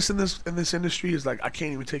timidness in this industry is like, I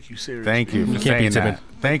can't even take you serious. Thank you. You can't be timid.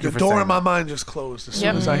 Thank you. The door in my mind just closed as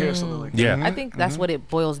soon as I hear something like that. Yeah. I think that's what it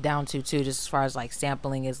boils down to too, just as far as like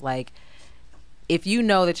sampling is like, if you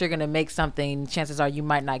know that you're gonna make something, chances are you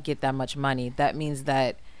might not get that much money. That means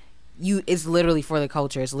that it's literally for the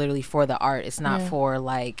culture, it's literally for the art, it's not for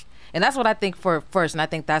like, and that's what I think for first. And I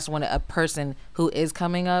think that's when a person who is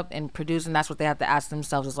coming up and producing, that's what they have to ask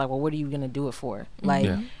themselves, is like, well, what are you gonna do it for? Like,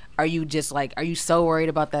 are you just like, are you so worried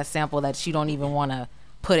about that sample that you don't even want to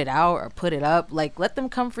put it out or put it up? Like, let them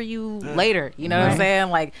come for you later, you know what I'm saying?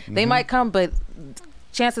 Like, they might come, but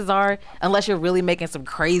chances are, unless you're really making some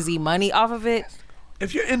crazy money off of it,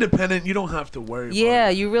 if you're independent, you don't have to worry about it. Yeah,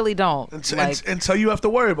 you really don't. Until you have to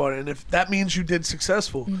worry about it. And if that means you did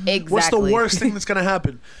successful, exactly. What's the worst thing that's going to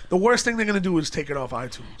happen? The worst thing they're going to do is take it off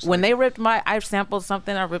iTunes. When they ripped I sampled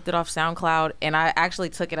something, I ripped it off SoundCloud, and I actually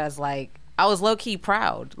took it as like, I was low-key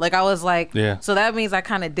proud. Like, I was like, so that means I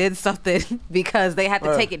kind of did something because they had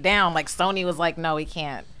to take it down. Like, Sony was like, no, we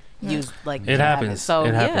can't use, like, it happens. So,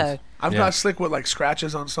 it happens. I've got slick with like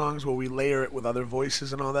scratches on songs where we layer it with other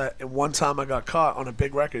voices and all that. And one time I got caught on a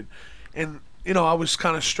big record, and you know I was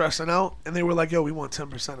kind of stressing out, and they were like, "Yo, we want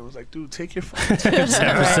 10%." I was like, "Dude, take your phone."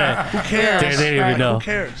 10%. Who cares? They didn't even know. Who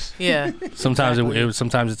cares? Yeah. Sometimes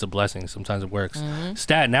sometimes it's a blessing. Sometimes it works.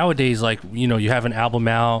 Stat nowadays, like, you know, you have an album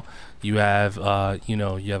out, you have you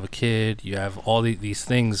know, you have a kid, you have all these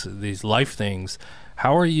things, these life things.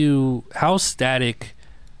 How's Static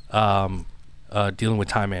dealing with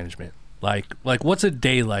time management? Like what's a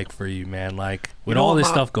day like for you, man? Like, with all this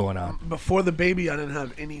stuff going on. Before the baby, I didn't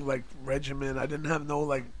have any like regimen. I didn't have no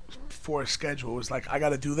like forced schedule. It was like, I got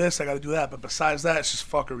to do this, I got to do that. But besides that, it's just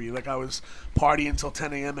fuckery. Like, I was partying until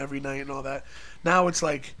 10 a.m. every night and all that. Now it's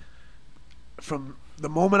like, from the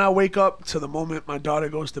moment I wake up to the moment my daughter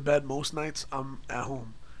goes to bed, most nights I'm at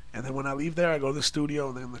home. And then when I leave there, I go to the studio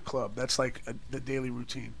and then the club. That's like the daily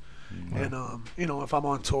routine. And you know, if I'm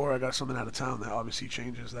on tour, I got something out of town, that obviously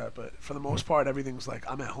changes that. But for the most part, everything's like,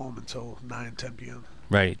 I'm at home until 9-10 p.m.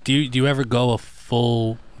 Right. Do you ever go a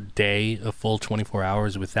full day, a full 24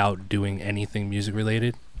 hours without doing anything music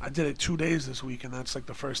related? I did it 2 days this week, and that's like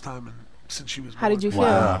the first time since she was born. How did you feel?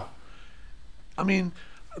 Wow. I mean,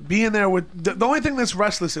 being there with the only thing that's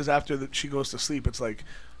restless is after she goes to sleep. It's like,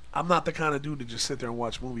 I'm not the kind of dude to just sit there and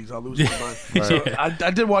watch movies. I'll lose my mind. So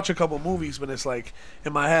I did watch a couple movies, but it's like,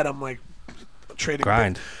 in my head, I'm like trading.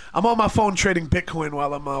 Grind. I'm on my phone trading Bitcoin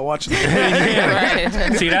while I'm watching.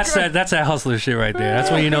 See, that's that hustler shit right there.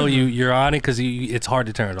 That's when you know you're on it, because it's hard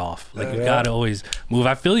to turn it off. Like, you gotta always move.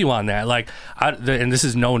 I feel you on that. Like, and this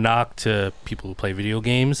is no knock to people who play video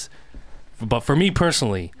games, but for me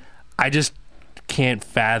personally, I just can't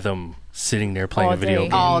fathom sitting there playing a video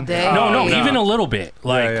game all day. No, even a little bit.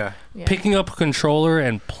 Like, picking up a controller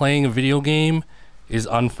and playing a video game is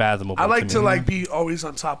unfathomable. I like to like be always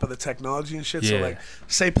on top of the technology and shit. So like,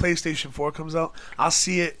 say PlayStation 4 comes out, I'll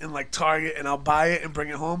see it in like Target and I'll buy it and bring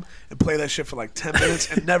it home and play that shit for like 10 minutes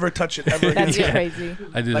and never touch it ever again. That's crazy.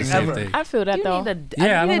 I do Like, the same ever. thing. I feel that though.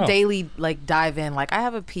 I need a daily like dive in. Like, I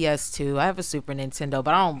have a PS2, I have a Super Nintendo,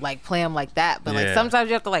 but I don't like play them like that. But like, sometimes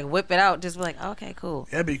you have to like whip it out, just be like, okay, cool.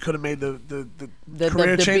 Yeah, but you could have made the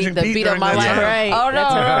career changing beat of my life. Right. Oh no,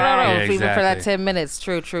 Yeah, even for that exactly. 10 minutes.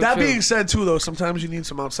 True. That being said, too, though, sometimes you need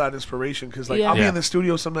some outside inspiration, because like I'll be in the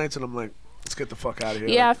studio some nights and I'm like, let's get the fuck out of here.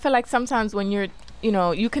 Yeah, I feel like sometimes when you're,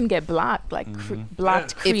 you can get blocked, like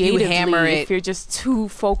blocked creatively if you hammer it. if you're just too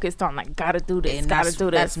focused on like gotta do this, gotta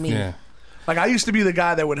do this. That's me. Yeah. Like I used to be the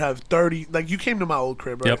guy that would have 30, like you came to my old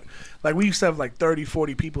crib, right? Yep. Like we used to have like 30,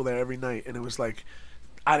 40 people there every night, and it was like,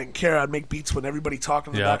 I didn't care. I'd make beats when everybody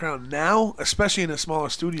talking in the background. Now, especially in a smaller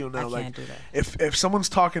studio now, I can't do that. If someone's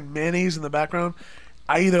talking mayonnaise in the background,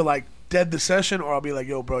 I either like dead the session or I'll be like,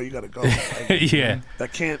 yo, bro, you gotta go. Like, Yeah. I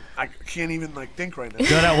can't even like think right now.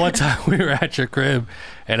 You know, that one time we were at your crib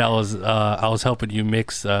and I was helping you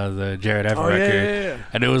mix the Jared Ever record, Yeah.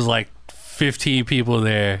 and it was like 15 people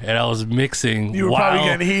there, and I was mixing. You were probably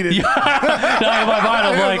getting heated. Yeah. No, in my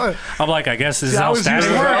mind, I'm like, I guess this is how static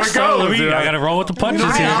works. I gotta roll with the punches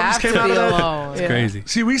I here. have to came out be of that. alone. It's crazy.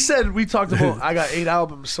 See, we talked about I got 8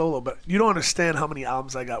 albums solo, but you don't understand how many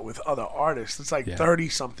albums I got with other artists. It's like 30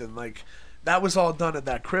 something. Like that was all done at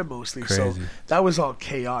that crib mostly. So Crazy. that was all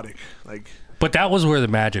chaotic. Like But that was where the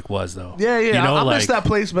magic was, though. yeah. You know, I like, miss that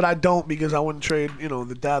place, but I don't because I wouldn't trade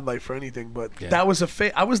the dad life for anything. But that was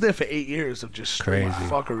I was there for 8 years of just straight Crazy.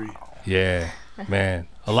 fuckery. Yeah, man,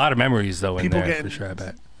 a lot of memories though in People there getting- for sure. I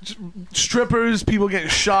bet. Strippers, people getting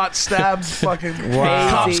shot, stabbed, fucking Wow.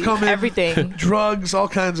 cops Crazy. coming, Everything. drugs, all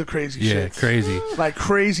kinds of crazy Yeah, shit. crazy. Like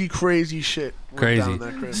crazy shit. went Crazy. down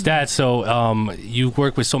that crib. Stats. So, you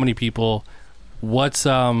work with so many people. What's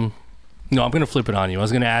No, I'm gonna flip it on you. I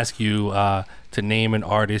was gonna ask you to name an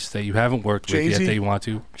artist that you haven't worked with yet Jay-Z? that you want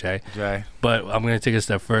to, Jay. Jay. But I'm gonna take it a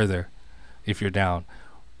step further, if you're down.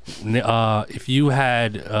 If you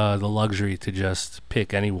had the luxury to just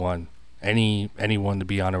pick anyone to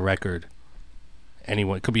be on a record,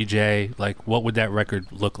 anyone, it could be Jay. Like, what would that record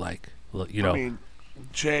look like? You know, I mean,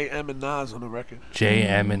 J, M, and Nas on the record. J,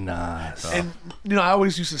 M, and Nas. And I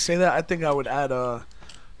always used to say that. I think I would add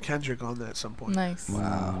Kendrick on that at some point. Nice.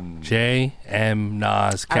 Wow. J, M,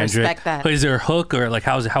 Nas, I Kendrick. respect that. Is there a hook or like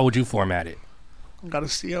how would you format it? Gotta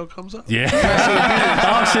see how it comes up. Yeah.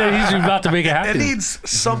 Oh shit, he's about to make it It happen. needs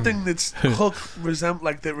something that's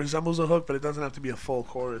that resembles a hook, but it doesn't have to be a full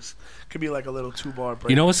chorus. It could be like a little 2-bar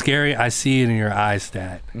break. You know what's scary? I see it in your eyes,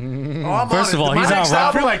 Stat. Oh, I'm First on of all, it. My he's on next Rock.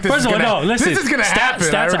 album- like this First is of all, gonna- no, listen. this is gonna happen. I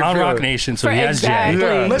Stat's already on feel Rock it. Nation, so For he has exactly.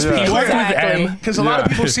 Jay. Yeah. Let's be He clear. worked with Exactly. M. Because a lot of Yeah.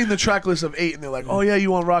 people seen the track list of 8 and they're like, "Oh yeah,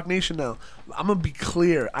 you on Rock Nation now." I'm gonna be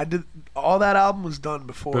clear. I did all that album was done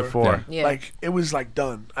before. Yeah. Like it was like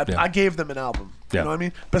done. Yeah. I gave them an album. Yeah. You know what I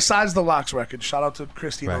mean? Besides the Locks record, shout out to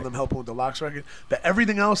Christy and all Right. them helping with the Locks record. But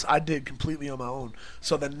everything else I did completely on my own.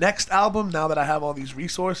 So the next album, now that I have all these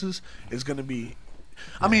resources, is gonna be.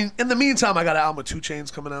 I mean, in the meantime, I got an album with 2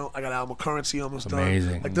 Chainz coming out. I got an album with Currency almost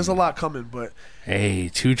Amazing. done. Like there's a lot coming, but Hey,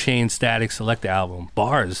 2 Chainz Static Select album.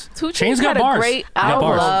 Bars. 2 Chainz Chainz got had bars. a great He got album.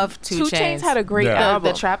 bars. Love 2 Chainz Chainz. had a great Yeah.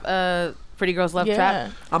 album. The trap, Pretty Girls Love Yeah. Trap.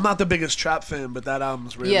 I'm not the biggest trap fan. But that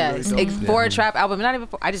album's really, Yes, really dope. for a trap album, not even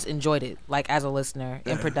for. I just enjoyed it, like as a listener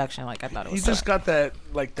in production. Like I thought it He was. just got that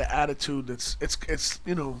like the attitude that's it's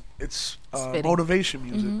Spitting. motivation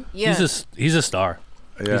music. yeah. He's a star.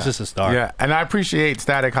 Yeah. He's just a star. Yeah, and I appreciate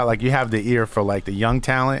Static how like you have the ear for like the young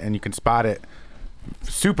talent and you can spot it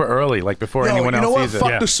super early, like before Yo, anyone you know else what? sees it. Fuck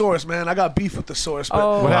Yeah. the Source, man. I got beef with the Source, but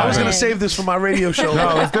Oh, I was gonna man. save this for my radio show.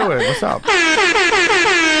 No, let's do it. What's up? They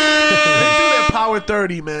do their Power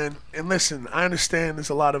 30, man. And listen, I understand there's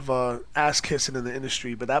a lot of ass kissing in the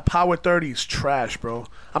industry, but that Power 30 is trash, bro.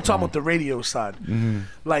 I'm talking about the radio side.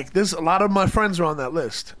 Like, there's a lot of my friends are on that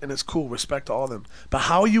list, and it's cool. Respect to all of them. But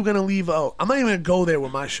how are you gonna leave out? I'm not even gonna go there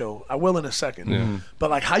with my show. I will in a second. But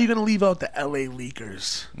like, how you gonna leave out the LA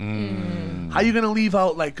Leakers? How you gonna leave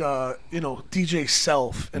out like DJ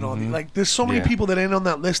Self and all these? Like, there's so many Yeah. people that ain't on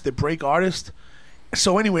that list that break artists.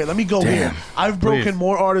 So anyway, let me go here. I've broken Please.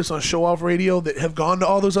 more artists on Show Off Radio that have gone to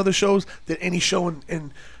all those other shows than any show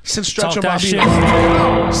in since Stretch Talk and that Bobby.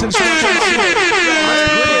 shit. Since Stretch and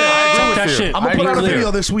Bobby. Talk that shit. I'm gonna I put out a agree. video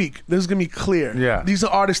this week. This is gonna be clear. Yeah. These are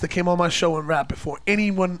artists that came on my show and rap before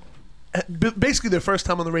anyone. Basically, their first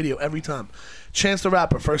time on the radio every time. Chance the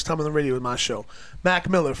Rapper, first time on the radio with my show. Mac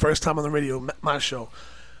Miller, first time on the radio, my show.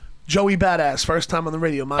 Joey Badass, first time on the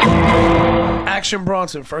radio, my show. Action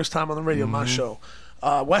Bronson, first time on the radio, my show.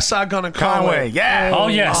 Westside Gunn and Conway, yeah. Oh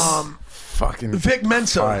yes. Fucking Vic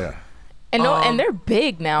Mensa. fire. And and they're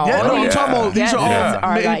big now. Yeah, no, All I'm these talking about these are all guests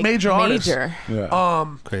are, like, major artists. major. Yeah.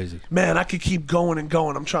 Crazy. Man, I could keep going and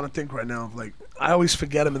going. I'm trying to think right now. Like, I always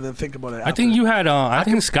forget them and then think about it. I think you had. I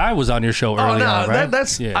think Sky was on your show Oh early no, on, right?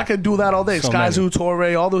 that's Yeah. I could do that all day. So Sky many. Zoo,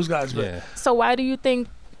 Torre, all those guys. But Yeah. So why do you think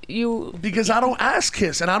you? because I don't ask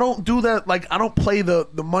Kiss and I don't do that. Like, I don't play the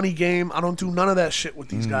money game. I don't do none of that shit with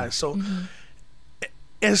these guys. So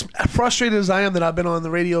as frustrated as I am that I've been on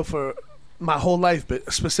the radio for my whole life,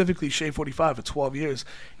 but specifically Shade 45 for 12 years,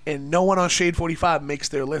 and no one on Shade 45 makes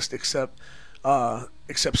their list except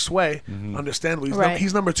Sway. Understandably,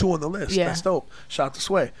 he's number 2 on the list. Yeah. That's dope. Shout out to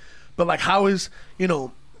Sway. But like, how is, you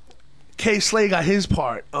know, K Slay got his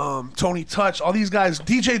part, Tony Touch, all these guys,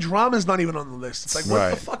 DJ Drama's not even on the list. It's like,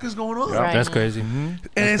 what the fuck is going on? That's crazy. And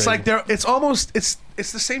it's crazy. Like it's almost it's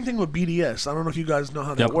the same thing with BDS. I don't know if you guys know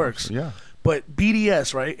how that works. Yeah. But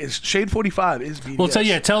BDS, right, is Shade 45 is BDS. Well,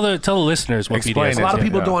 tell the listeners what Explain BDS is. A lot of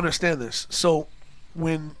people don't understand this. So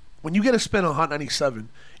when you get a spin on Hot 97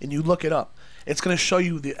 and you look it up, it's going to show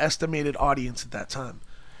you the estimated audience at that time.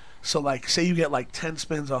 So like, say you get like 10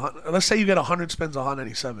 spins on, let's say you get 100 spins on Hot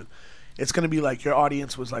 97. It's going to be like your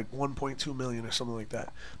audience was like 1.2 million or something like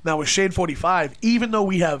that. Now with Shade 45, even though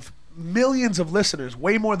we have millions of listeners,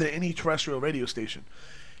 way more than any terrestrial radio station,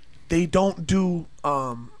 they don't do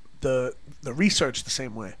the research the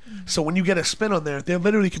same way. So when you get a spin on there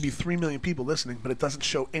literally could be 3 million people listening, but it doesn't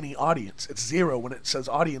show any audience. It's 0 when it says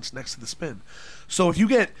audience next to the spin. So if you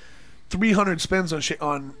get 300 spins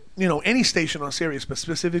on you know, any station on Sirius, but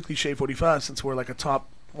specifically Shade 45, since we're like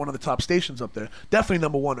one of the top stations up there, definitely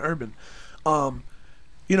number 1 urban.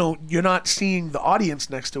 You know, you're not seeing the audience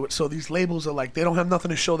next to it, so these labels are like, they don't have nothing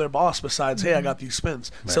to show their boss besides, hey, I got these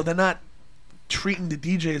spins. Right. So they're not treating the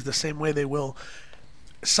DJs the same way they will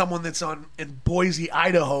someone that's in Boise,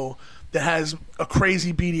 Idaho, that has a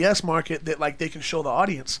crazy BDS market that like they can show the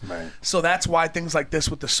audience. Right. So that's why things like this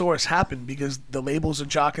with The Source happen, because the labels are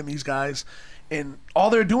jocking these guys, and all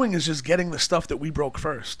they're doing is just getting the stuff that we broke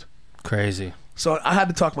first. Crazy. So I had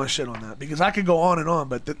to talk my shit on that, because I could go on and on,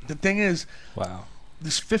 but the thing is, wow,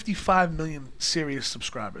 there's 55 million Sirius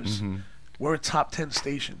subscribers. We're a top 10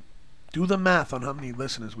 station. Do the math on how many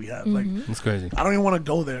listeners we have. Like, it's crazy. I don't even want to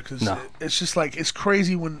go there, because it's just like, it's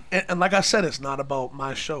crazy when, and like I said, it's not about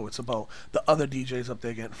my show. It's about the other DJs up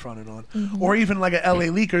there getting fronted on. Or even like a LA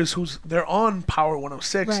Leakers, they're on Power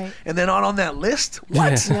 106, and they're not on that list.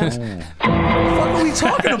 What? Yeah. What the fuck are we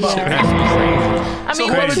talking about? I mean,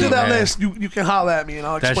 whoever do that list, you can holler at me and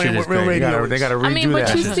I'll explain what real radio is. They got to redo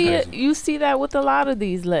that. But you see that with a lot of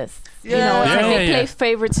these lists. You know, they play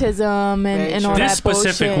favoritism and all that bullshit.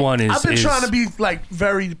 This specific one is... I've been trying to be like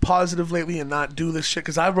very positive lately and not do this shit,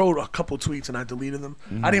 because I wrote a couple tweets and I deleted them.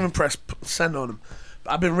 I didn't even press send on them.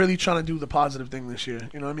 I've been really trying to do the positive thing this year.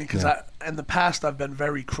 You know what I mean? Because in the past I've been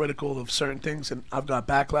very critical of certain things, and I've got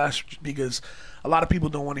backlash because a lot of people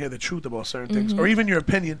don't want to hear the truth about certain things, or even your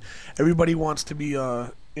opinion. Everybody wants to be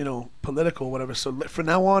you know, political or whatever. So from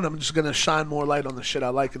now on, I'm just gonna shine more light on the shit I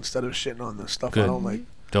like instead of shitting on the stuff I don't like.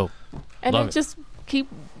 Dope. And then just keep,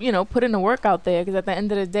 you know, putting the work out there, because at the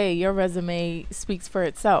end of the day, your resume speaks for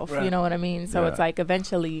itself. Right. You know what I mean? So it's like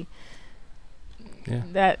eventually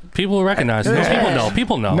that people recognize it.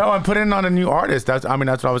 People know. No, I'm putting on a new artist. That's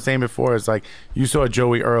what I was saying before. It's like, you saw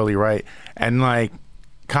Joey early, right? And like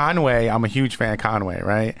Conway, I'm a huge fan of Conway,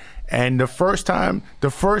 right? And the first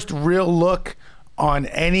real look on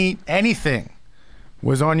anything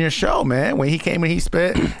was on your show, man, when he came and he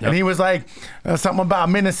spit. And he was like, something about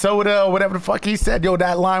Minnesota or whatever the fuck he said. Yo,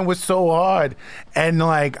 that line was so hard. And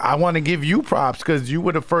like, I want to give you props, because you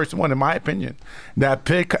were the first one, in my opinion, that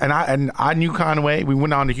pick. And I knew Conway. We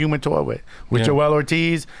went on the Human Tour with Joel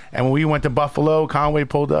Ortiz. And when we went to Buffalo, Conway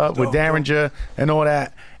pulled up with Derringer and all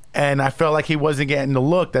that. And I felt like he wasn't getting the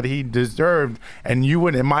look that he deserved. And you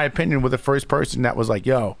would, in my opinion, were the first person that was like,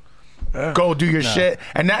 yo, go do your shit.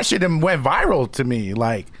 And that shit went viral to me.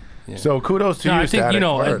 Like, so kudos to you. I think, you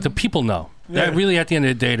know, the people know. That really, at the end of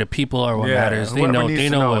the day, the people are what matters. They know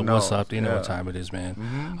what's up. They know what time it is,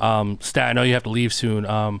 man. Stat, I know you have to leave soon.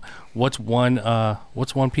 What's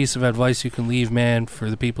one piece of advice you can leave, man, for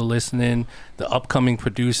the people listening, the upcoming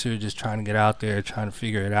producer just trying to get out there, trying to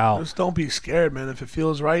figure it out? Just don't be scared, man. If it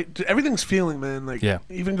feels right, everything's feeling, man. Like,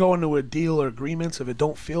 even going to a deal or agreements, if it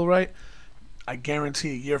don't feel right, I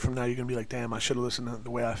guarantee a year from now you're gonna be like, damn, I should have listened to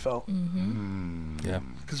the way I felt. Yeah,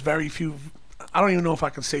 because very few, I don't even know if I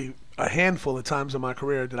can say a handful of times in my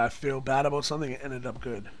career did I feel bad about something and it ended up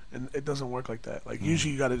good. And it doesn't work like that. Like,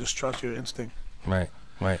 usually you got to just trust your instinct. Right.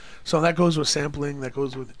 So that goes with sampling, that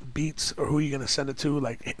goes with beats, or who you're gonna send it to.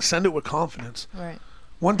 Like, send it with confidence. Right.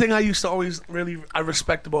 One thing I used to always I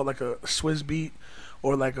respect about like a Swizz Beat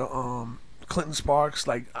or like a Clinton Sparks.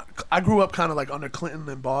 Like, I grew up kind of like under Clinton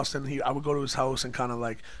in Boston. I would go to his house and kind of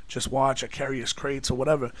like just watch or carry his crates or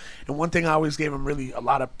whatever. And one thing I always gave him really a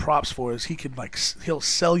lot of props for is he could he'll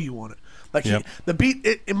sell you on it. Like the beat,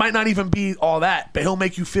 it might not even be all that, but he'll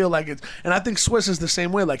make you feel like it's. And I think Swizz is the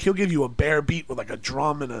same way. Like he'll give you a bare beat with like a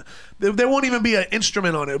drum and there won't even be an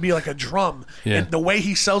instrument on it. It'll be like a drum. Yeah. And the way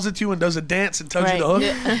he sells it to you and does a dance and tells you the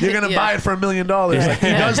hook, you're gonna buy it for $1 million. Like he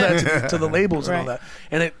does that to the labels and all that,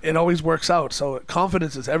 and it always works out. So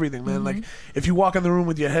confidence is everything, man. Like if you walk in the room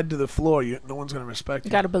with your head to the floor, no one's gonna respect you.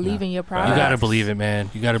 You gotta believe in your product. You gotta believe it, man.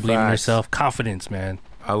 You gotta believe in yourself. Confidence, man.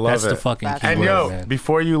 I love That's it. the fucking key and word, man.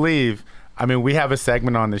 Before you leave, I mean, we have a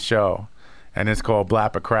segment on the show, and it's called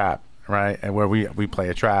Blap or Crap, right? And where we play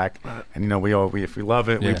a track, and we if we love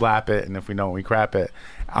it, we blap it, and if we don't, we crap it.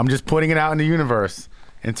 I'm just putting it out in the universe,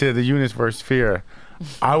 into the universe sphere.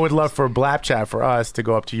 I would love for Blap Chat for us to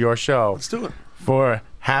go up to your show. Let's do it. For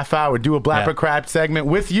half hour, do a Blap or Crap segment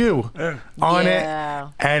with you on it,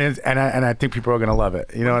 and I think people are gonna love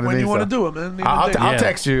it. You know what I mean? When you want to do it, man. I'll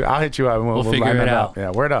text you. I'll hit you up. And we'll figure it out. Yeah,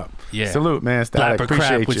 word up. Yeah. Salute, man. Static. Blap or Appreciate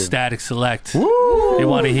Crap you. with Static Select. Woo! They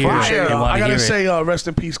want to hear Fire. it. They want I to gotta hear say, it. rest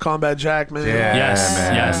in peace, Combat Jack, man.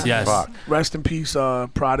 Yes. Fuck. Rest in peace,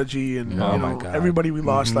 Prodigy, and my God. everybody we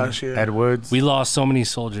lost last year. Ed Woods. We lost so many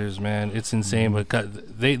soldiers, man. It's insane, but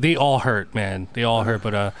they all hurt, man. They all hurt,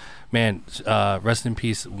 but man, rest in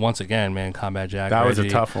peace once again, man. Combat Jack. That was a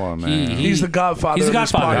tough one, man. He's the godfather. He's the of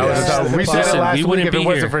this godfather. podcast. That was tough. We said it last we week. wouldn't If it be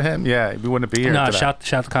wasn't here. for him, we wouldn't be here. No, today.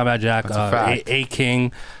 shout to Combat Jack. That's a fact. A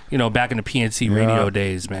King, back in the PNC radio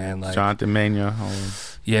days, man. Like, Jonathan Mania.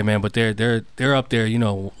 yeah, man. But they're up there,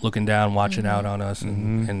 looking down, watching out on us,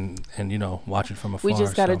 and watching from afar. We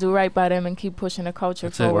just got to do right by them and keep pushing the culture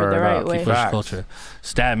That's it. forward the Word right up. way. Keep pushing culture.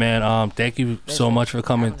 Stat, man. Thank you so much for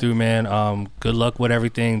coming through, man. Good luck with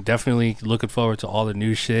everything. Definitely looking forward to all the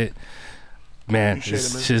new shit. Man,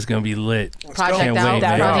 this shit's gonna be lit. Project Can't out. wait,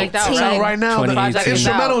 man. Project out. It's out right now. The 2018.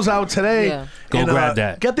 instrumental's out today. Yeah. Go grab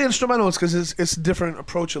that. Get the instrumentals because it's a different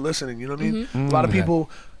approach of listening. You know what I mean? A lot of Okay. people,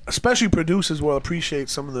 especially producers, will appreciate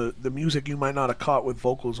some of the music you might not have caught with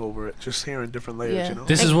vocals over it. Just hearing different layers. Yeah. You know.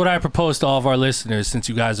 This is what I propose to all of our listeners, since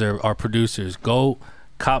you guys are producers. Go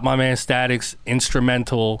cop my man Static's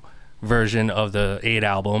instrumental version of the 8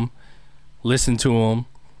 album. Listen to him.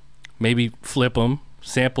 Maybe flip them.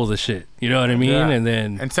 Sample the shit. You know what I mean? Yeah. And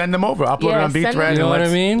then send them over. Upload it on send Beatthread. them. You know what I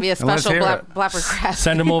mean? Be a And let's special hear it. blapper crap.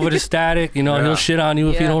 Send him over to Static. He'll shit on you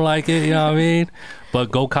if you Yeah. don't like it. You know what I mean? But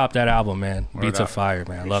go cop that album, man. Beats up. of fire,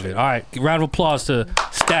 man. I love it. All right. Round of applause to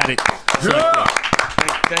Static.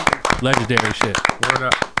 Thank you. Legendary shit. Word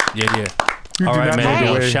up. Yeah. You All do right, not man. know the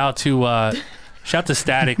Yo, way. shout to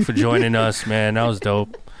Static for joining us, man. That was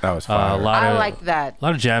dope. That was fire. I like that. A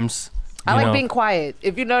lot of gems. I you like know. being quiet.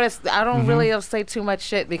 If you notice, I don't really say too much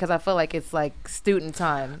shit because I feel like it's like student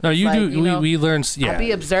time. No, It's you like, do. We learn. Yeah. I'll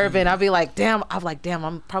be observant. I'll be like, damn.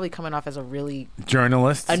 I'm probably coming off as a really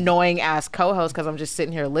Journalist. annoying ass co-host because I'm just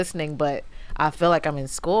sitting here listening, but I feel like I'm in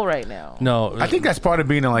school right now. No, I think that's part of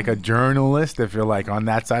being like a journalist. If you're like on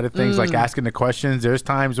that side of things, like asking the questions. There's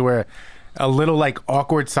times where a little like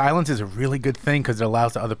awkward silence is a really good thing because it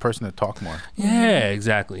allows the other person to talk more. Yeah,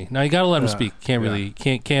 exactly. Now you gotta let them speak. Can't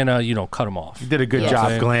cut them off. You did a good Yeah.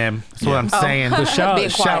 job, Glam. That's what I'm saying. Being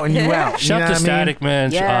Shouting quiet. you out. Shout You know to what I mean? Static,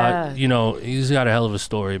 man. Yeah. He's got a hell of a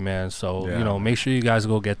story, man. So Yeah. make sure you guys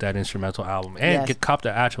go get that instrumental album and Yes. cop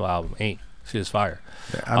the actual album. Shit is fire.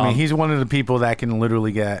 I mean, he's one of the people that can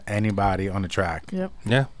literally get anybody on the track. Yep.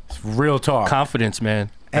 Yeah, It's real talk. confidence,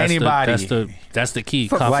 man. Anybody. That's the key.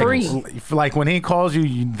 For Confidence. free. Like when he calls you,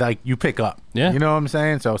 you pick up. Yeah. You know what I'm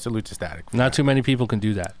saying? So salute to Static. Not too many people can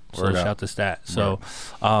do that. So Word up. shout to Stat. So,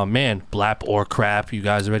 man, Blap or Crap, you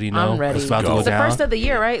guys already know. I'm ready. It's about to go It's the down. first of the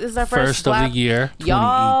year, right? This is our first of the Blap- year.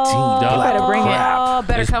 Y'all 2018. better bring it. Y'all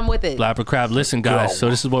better come with it. Blap or Crap. Listen, guys. So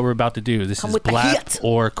this is what we're about to do. This Come is with the Blap hit.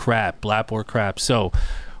 or Crap. Blap or Crap. So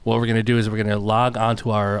what we're gonna do is we're gonna log onto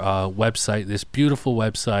our website. This beautiful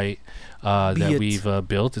website that we've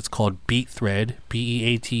built. It's called Beatthread.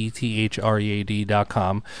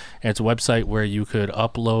 BeattThread.com. And it's a website where you could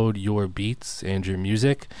upload your beats and your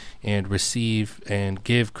music and receive and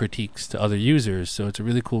give critiques to other users. So it's a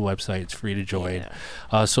really cool website. It's free to join.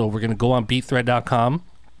 So we're gonna go on Beatthread.com.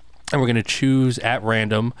 And we're going to choose at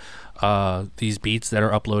random these beats that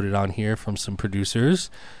are uploaded on here from some producers.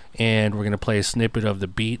 And we're going to play a snippet of the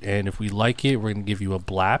beat. And if we like it, we're going to give you a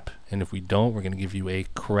blap. And if we don't, we're going to give you a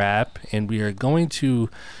crap. And we are going to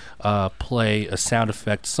play a sound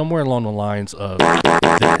effect somewhere along the lines of this.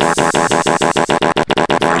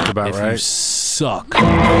 That's about If right. you suck.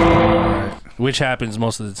 Right. which happens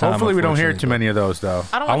most of the time. Hopefully, we don't hear too many of those, though.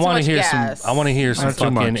 I want to hear some. I want to hear some Not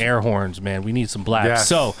too fucking much. air horns, man. We need some blaps. Yes.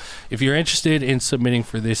 So, if you're interested in submitting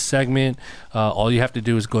for this segment, all you have to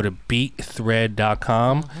do is go to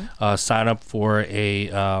beatthread.com, sign up for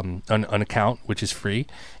an account, which is free,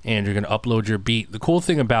 and you're going to upload your beat. The cool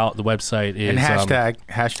thing about the website is And hashtag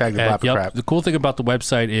the Blap of Crap. The cool thing about the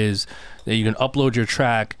website is that you can upload your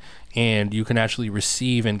track and you can actually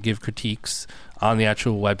receive and give critiques on the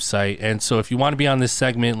actual website. And so if you want to be on this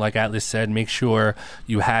segment, like Atlas said, make sure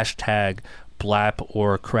you hashtag Blap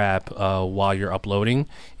or Crap while you're uploading,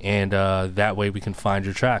 and that way we can find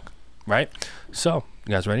your track, right? So,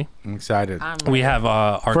 you guys ready? I'm excited. We have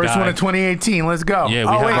our First guy. one of 2018. Let's go.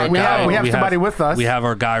 Yeah, we have somebody with us. We have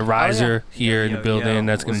our guy Riser here in the building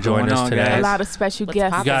that's going to join us today. A lot of special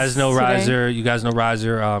guests. You guys know today. Riser. You guys know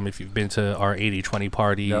Riser. If you've been to our 80/20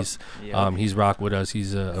 parties, he's rocked with us.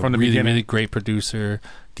 He's a From the really, beginning. really great producer,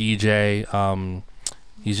 DJ.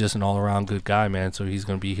 He's just an all-around good guy, man. So he's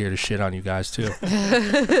gonna be here to shit on you guys too.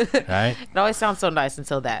 Right? It always sounds so nice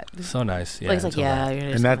until that. So nice. Yeah. He's like, until yeah. that. You're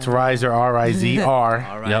And just that's gonna- Riser, R-I-Z-R.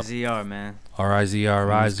 R-I-Z-R, man. R-I-Z-R, Let's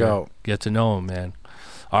Riser. go. Get to know him, man.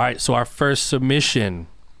 All right. So our first submission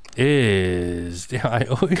is I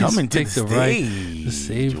always Coming to pick the the same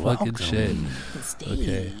stage. fucking Welcome. shit.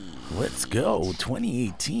 Okay. Let's go.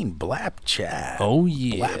 2018 Blap Chat. Oh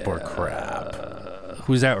yeah. Blap or Crap.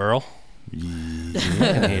 Who's that, Earl? Yeah. I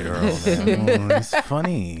can hate Earl, man. It's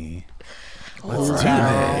funny. Let's do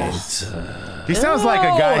this. He sounds like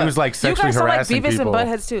a guy who's like sexually you guys sound like harassing Beavis people. and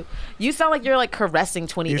Buttheads too. You sound like you're like caressing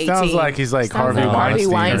 2018. He sounds like he's like Sounds Harvey like Harvey Weinstein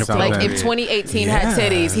or Weinstein. something. Like if 2018 had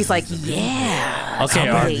titties, he's like, yeah.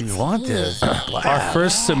 Okay, You want this? our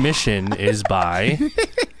first submission is by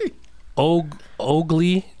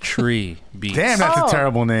Ogly Tree Beats. Damn, that's a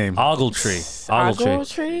terrible name. Ogletree.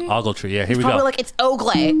 Ogletree? Ogletree. Yeah, here we Probably go. like it's Ogle.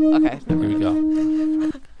 Okay. Here we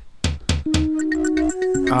go.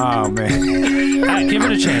 Oh man. Give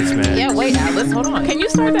it a chance, man. Yeah, wait, Atlas, hold on. Can you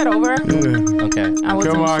start that over? Okay. I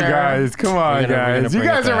wasn't Come on, sure. guys. Come on, We're gonna guys. You bring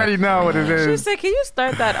it guys back. already know what it She is. said, can you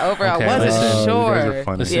start that over? Okay, I wasn't listen. You guys are sure.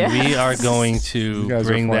 funny. Listen, Yeah. we are going You to guys are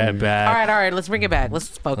bring that funny. back. All right, let's bring it back. Let's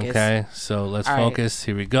focus. Okay, so let's All right. focus.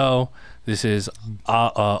 Here we go. This is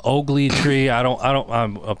Ogly Tree.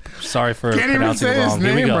 I'm sorry for Can't even pronouncing say it his wrong. Here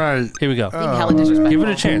we name go. right. Here we go. Being hella disrespectful. Give it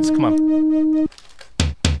a chance. Come on.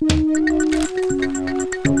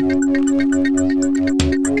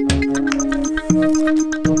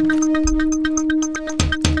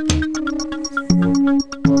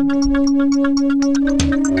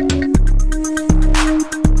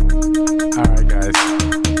 All right, guys.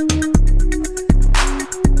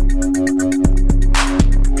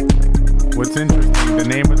 What's interesting, the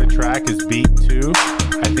name of the track is Beat 2.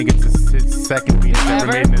 I think it's his second beat he's ever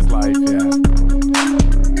Ever? made in his life. Yeah.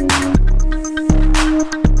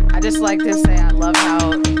 I just like to say I love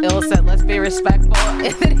how Ill said, let's be respectful.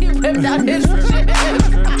 And then he whipped out his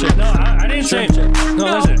shit. No, I didn't say it.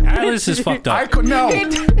 No, listen. Atlas is fucked I up. could no.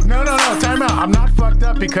 Time out. I'm not fucked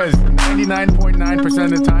up because 99.9%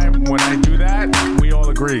 of the time when I do that, we all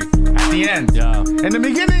agree. At the end. Yeah. In the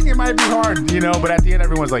beginning, it might be hard, but at the end,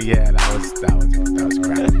 everyone's like, "Yeah, that was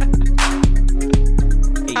crap."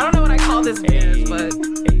 I don't know what I call this bitch, but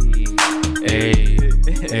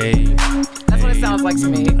that's what it sounds like to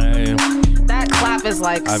me. That clap is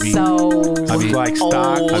like I mean- so Like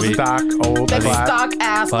stock, old. old That clap. stock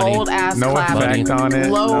ass, Funny. old ass No clap. effect on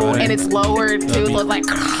it. Low, nothing. and it's lowered too. me- Look like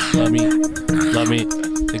Love me.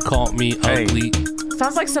 They call me Hey. Ugly.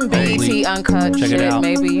 sounds like some BET uncut Check it shit. out.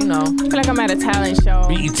 Maybe I feel like I'm at a talent show.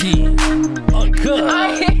 BT. Uncut.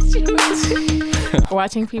 I hate you.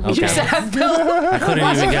 Watching people Okay. You dance. said I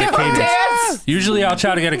couldn't even get a people cadence. dance. Usually I'll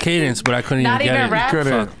try to get a cadence, but I couldn't Not even even get rap. it.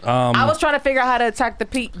 Couldn't. Fuck. I was trying to figure out how to attack the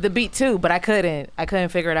beat too, but I couldn't. I couldn't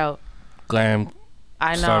figure it out. Glam.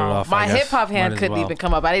 I Started know. off, My I guess. hip hop hand Might as couldn't well. even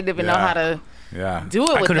come up. I didn't even know Yeah. how to Yeah. do it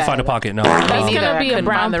I with couldn't that. find a pocket. No. That's neither. gonna I be a couldn't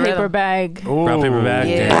brown find the paper rhythm. bag. Brown paper bag.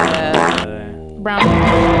 Yeah. Brown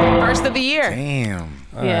paper. First of the year. Damn.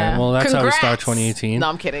 All Yeah. right, well, that's Congrats. how we start 2018. No,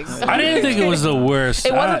 I'm kidding. I didn't think it was the worst.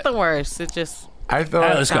 It wasn't the worst. It just I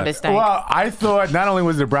thought. Let's go. sounded stank. Well, I thought not only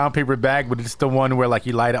was it a brown paper bag, but it's the one where like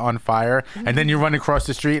you light it on fire and then you run across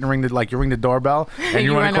the street and ring the doorbell and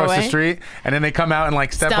you run run across the away? street and then they come out and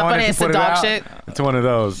like step Stomp on on it it, to it's put the it dog out. shit. It's one of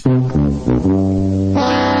those.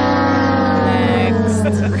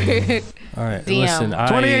 next. All right, Damn. listen.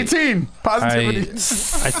 2018 positivity.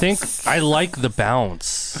 I think I like the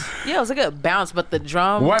bounce. Yeah, it was a good bounce, but the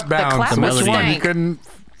drum, What bounce? the clap The was melody. You stank. couldn't.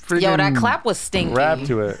 Yo, that freaking clap was stinky. rap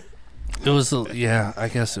to it. It was, yeah. I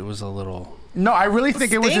guess it was a little. No, I really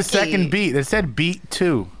think it was the Stinky. second beat. It said beat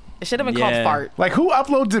 2. It should have been called Fart. Like, who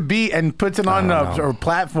uploads a beat and puts it on a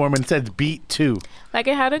platform and says beat 2? Like,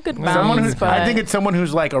 it had a good bounce, but I think it's someone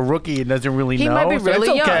who's like a rookie and doesn't really know. He might be really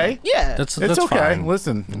it's young. okay. Yeah. That's it's okay. fine.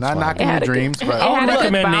 Listen, That's not fine. knocking your dreams, but I would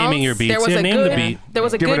recommend naming your beats. Name the beat. There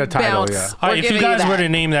was a Give it good a title, bounce. yeah. All right, We're if you giving guys that. were to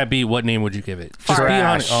name that beat, what name would you give it? Fart. Just be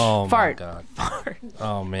honest. Trash. Oh, Fart. my God. Fart.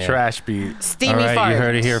 Oh, man. trash beat. Steamy All right, fart. you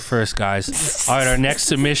heard it here first, guys. All right, our next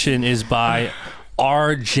submission is by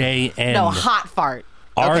RJN. No, hot fart.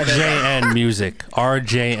 RJN Music.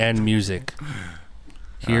 RJN Music.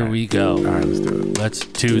 Here we go. All right, let's do it. Let's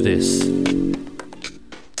do this.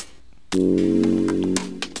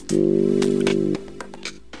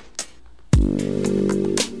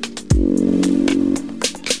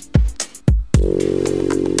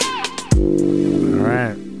 All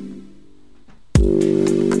right.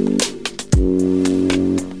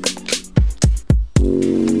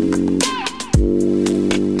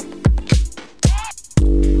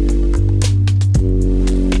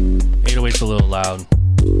 It's a little loud.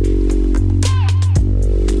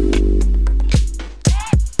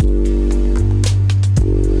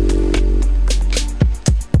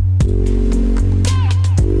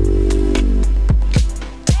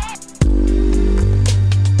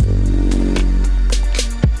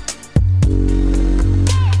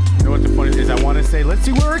 You know what the point is? I want to say, let's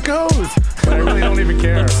see where it goes, but I really don't even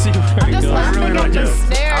care. Let's see where it I'm just goes. laughing really at don't the care.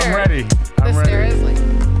 snare. I'm ready. I'm The snare ready. is like.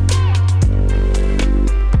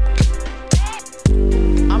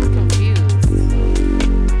 I'm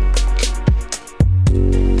confused.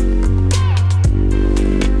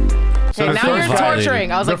 So Okay, the now first you're guy-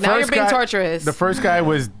 torturing. I was the like, now you're first being guy- torturous. The first guy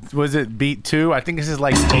was it beat 2? I think this is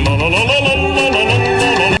like beat.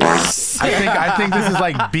 I think this is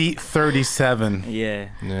like beat 37. Yeah.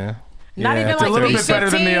 Yeah. Not Yeah, even it's like a little beat bit better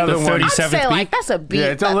than the 15. other The one. 37th I'd say beat? like that's a beat. Yeah,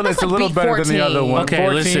 it's a That's little beat better than the other 14. one. Okay,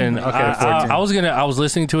 14? listen. Okay, 14. I was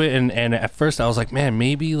listening to it, and at first I was like, man,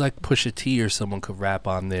 maybe like Pusha T or someone could rap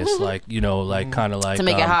on this, like like kind of like To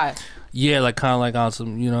make it hot. Yeah, like kind of like on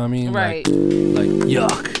some, you know what I mean? Right. Like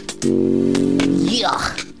yuck,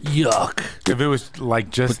 Yuck. yuck. If it was like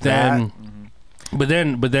just But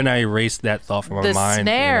then I erased that thought from my The mind.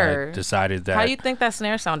 snare. And I decided that How do you think that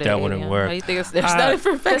snare sounded? that wouldn't Adrian? work. How do you think the snare sounded The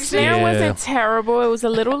perfect? snare Yeah. wasn't terrible. It was a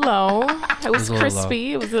little low. It was a little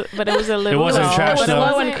crispy. But it was a little. wasn't low. trash, But though. it It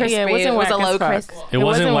wasn't wasn't crispy. Yeah, it wasn't It was whack a low as fuck. crisp. It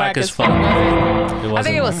wasn't whack as fuck. I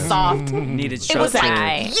think it was soft. Needed It was structure.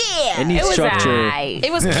 aight. Yeah. It needs was structure. aight.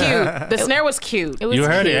 It was cute. The snare was cute. It was You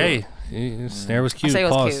heard cute. it. Hey, the snare was cute. say it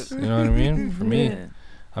was Pause. cute. You know what I mean? For me, Yeah.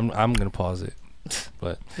 I'm gonna pause it.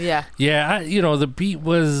 But Yeah. yeah, the beat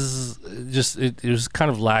was just it was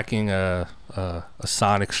kind of lacking a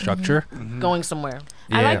sonic structure. Going somewhere.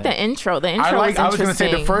 I Yeah. like the intro. The intro was I was interesting. gonna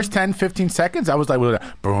say the first 10-15 seconds I was like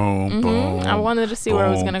boom boom. I wanted to see where it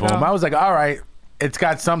was boom, gonna boom. go. I was like, all right, it's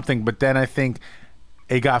got something, but then I think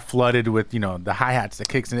it got flooded with the hi-hats, the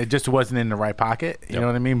kicks, and it just wasn't in the right pocket. You know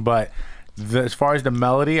what I mean? But as far as the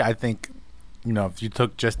melody, I think if you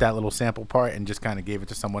took just that little sample part and just kind of gave it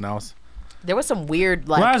to someone else. There was some weird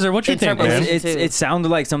like. Razer, what you think, man? interpolation, too. It sounded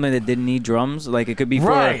like something that didn't need drums. Like it could be for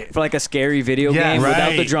Right. like a scary video Yeah, game without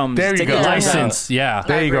right. the drums. There you Take go. the drums out. License, yeah.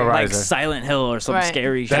 There you go, agree. Like Riser. Silent Hill or some Right.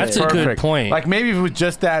 scary That's shit. a good Perfect. point. Like maybe if it was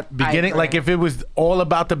just that beginning, agree. like if it was all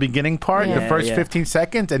about the beginning part, the Yeah. first Yeah. 15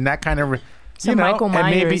 seconds, and that kind of, Some Michael and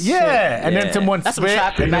maybe Myers shit. and then Yeah. someone That's some spit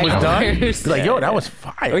chocolate and it was Michael done. Myers. Be like, yo, that was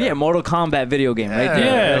fire. Oh yeah, Mortal Kombat video game right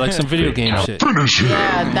there. Yeah, like some video game shit.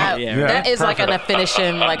 Yeah, that Yeah. that is like an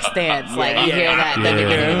finishing like stance. Like you hear that, then you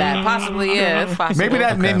hear that. Possibly, yeah, it's possible. Maybe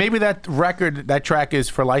that Okay. maybe that record, that track is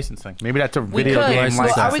for licensing. Maybe that's a we video could. game license. Well,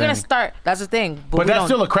 licensing. are we gonna start? That's the thing. But we that's don't-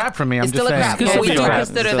 still a crap for me. I'm It's just still a saying. crap. Could But still we be a do crap.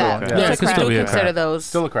 consider Still a that. crap. Yeah, it We could still be do a consider crap. those.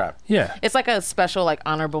 Still a crap. Yeah. It's like a special like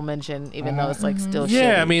honorable mention, even though it's like still.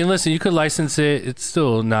 Yeah, shitty. I mean, listen, you could license it. It's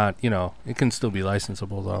still not, it can still be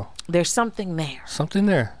licensable though. there's something there. Something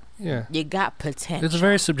there. Yeah. You got potential. It's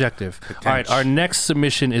very subjective. All right, our next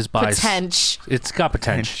submission is by Potential. It's got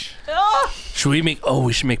potential. Should we make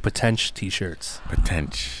we should make potential t-shirts.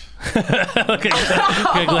 Potential.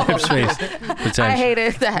 Okay, Gleb's face. Potential. I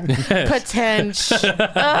hated that. Potential.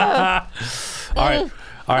 All right.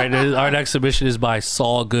 All right, our next submission is by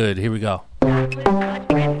Saul Good. Here we go.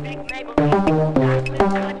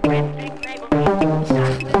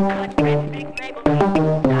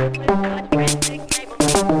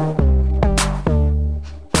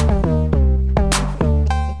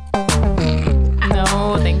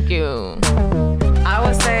 No, thank you. I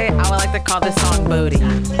would say I would like to call this song Booty.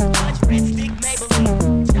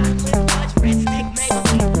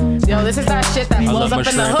 Yo, this is that shit that blows love up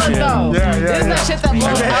my in the shrimp, hood yeah. though. Yeah, yeah, This is yeah. that shit that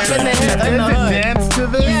blows up in the Is it hood. dance to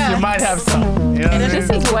this? Yeah, Your might have some. You know what I This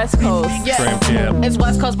mean? is West Coast. Yeah. Shrimp chip. It's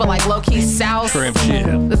West Coast, but like low key South. Shrimp chip.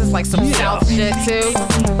 This is like some South shit too.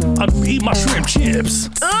 I eat my shrimp chips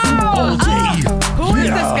all day. Who is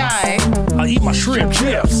this guy? I eat my shrimp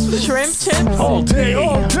chips Shrimp chips. all day.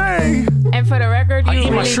 Hey. And for the record, you I eat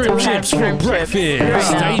my really shrimp do have chips for shrimp breakfast. chips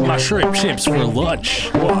right I now. eat my shrimp chips for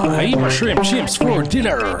lunch. I eat my shrimp chips for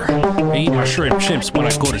dinner. I eat my shrimp chips when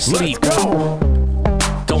I go to sleep.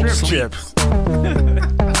 Don't Shrimp sleep. chips.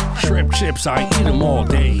 Shrimp chips, I eat them all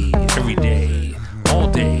day, every day. All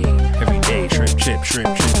day, every day. Shrimp chips,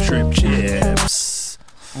 shrimp chips, shrimp chips.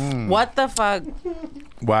 What the fuck?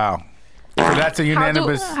 Wow. So that's a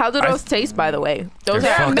unanimous. How do those taste, by the way? Those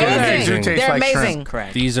They're are fucking amazing. amazing. They do taste They're like shrimp. amazing.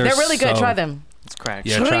 Crack. These are They're really good. so- Try them. It's crack.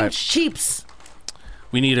 Yeah, try Shrimp it. cheeps.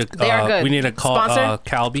 We need a They are good. we need a Sponsor?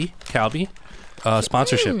 Calbee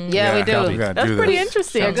sponsorship. Yeah, we do. Calbee. gotta That's do pretty this.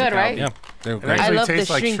 interesting. They're good, right? Yeah, they're It great. I actually love the tastes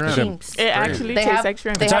like shrimp shrimp. cheeps. It actually They tastes have- like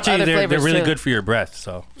shrimp. they It's have actually other they're flavors really too. good for your breath.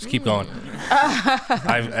 So just keep going.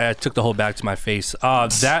 I took the whole back to my face. So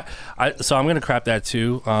I'm gonna crap that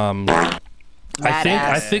too.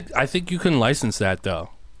 I think you can license that though.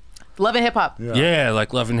 Love and hip hop. Yeah,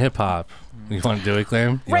 like Love and Hip Hop. You want to do it,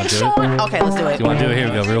 Clam? You Ray want to do it? Sean. Okay, let's do it. You want to do it? Here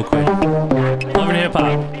we go, real quick. Love and Hip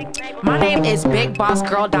Hop. My name is Big Boss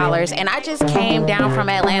Girl Dollars, and I just came down from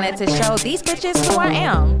Atlanta to show these bitches who I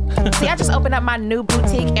am. See, I just opened up my new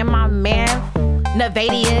boutique, and my man,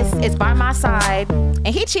 Navadius, is by my side. And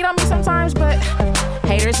he cheat on me sometimes, but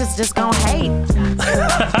haters is just gonna hate.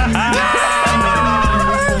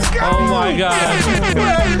 Oh my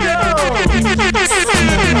God.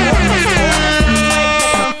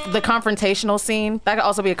 The confrontational scene, that could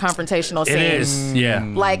also be a confrontational scene. It is. Yeah.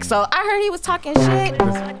 Like, so I heard he was talking shit,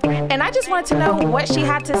 and I just wanted to know what she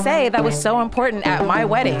had to say that was so important at my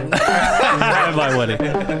wedding. At my wedding.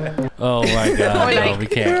 Oh my God. No, we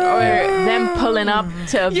can't. Or them pulling up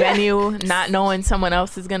to a venue, not knowing someone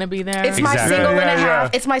else is gonna be there. It's my Exactly. single and a Yeah, half.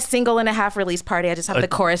 yeah. It's my single and a half release party. I just have the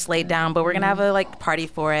chorus laid down, but we're gonna have a like party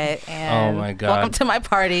for it. And Oh my God. welcome to my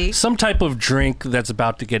party. Some type of drink that's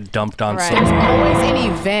about to get dumped on Right. There's someone. always an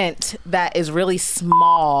event that is really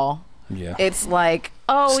small. Yeah. It's like,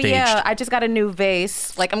 oh Staged. yeah, I just got a new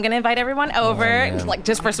vase. Like I'm gonna invite everyone over, man. like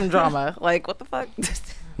just for some drama. Like what the fuck?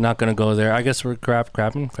 Not gonna go there. I guess we're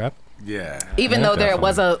crapping. Yeah. Even Yeah, though there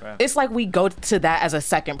was definitely. it's like we go to that as a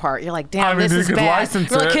second part. You're like, damn, I mean, this you is could bad. license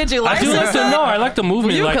You're like, it. could you I do license like the it? no. I like the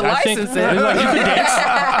movement. You like can I think, license it. like, you can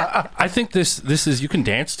dance. I think this is you can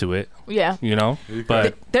dance to it. yeah. You know,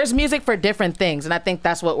 but There's music for different things, and I think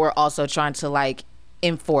that's what we're also trying to like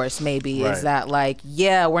enforce. Maybe Right. is that like,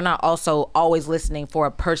 yeah, we're not also always listening for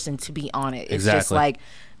a person to be on it. It's just Exactly. like,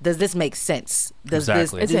 does this make sense? Does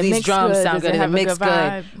Exactly. this Does it do these mix drums good? sound Does it good? Does it have a mix good good?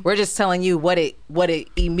 vibe? We're just telling you what it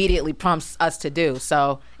immediately prompts us to do.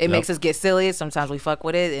 So it makes us get silly. Sometimes we fuck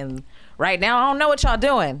with it, and right now I don't know what y'all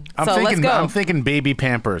doing. I'm So let's thinking. go. I'm thinking baby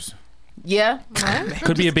Pampers. Yeah,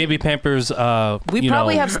 could be a Baby Pampers. we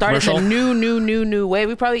probably have started commercial. the new way.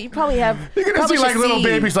 You probably have. You're gonna probably see like should little see-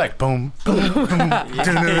 babies like boom, boom, boom.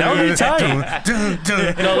 That would be tight.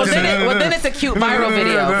 Well, then it's a cute viral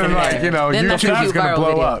video. From Like, there. you know, Then that's a YouTube is cute gonna viral blow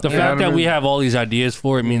video. up. The You know fact what that I we mean? have all these ideas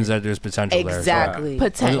for it means that there's potential there. Exactly.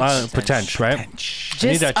 Potential. Potential, right? I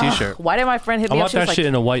need that T-shirt. Why did my friend hit I me up? want She was that like, shit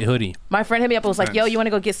in a white hoodie. my friend hit me up and was like, "Yo, you want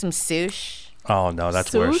to go get some sushi?" Oh no,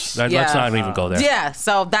 that's Sush? worse. Let's Yeah. not even go there. Yeah,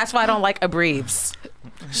 so that's why I don't like Abrievs.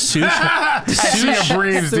 Sush, Dia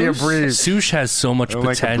breathes, Dia breathes. Sush has so much I like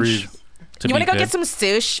a potential. breeze. To You want to go get some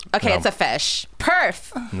sushi? Okay, No. it's a fish.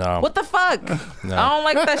 Perf. No. What the fuck? No. I don't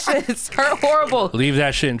like that shit. It's horrible. Leave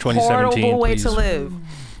that shit in 2017, Horrible way please. to live.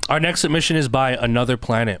 Our next submission is by Another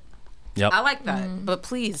Planet. Yep. I like that, but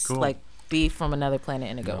please, like, be from another planet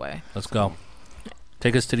in a good way. Let's go.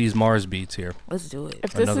 Take us to these Mars beats here. Let's do it.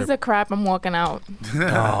 If this Another- is a crap, I'm walking out.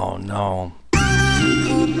 Oh no.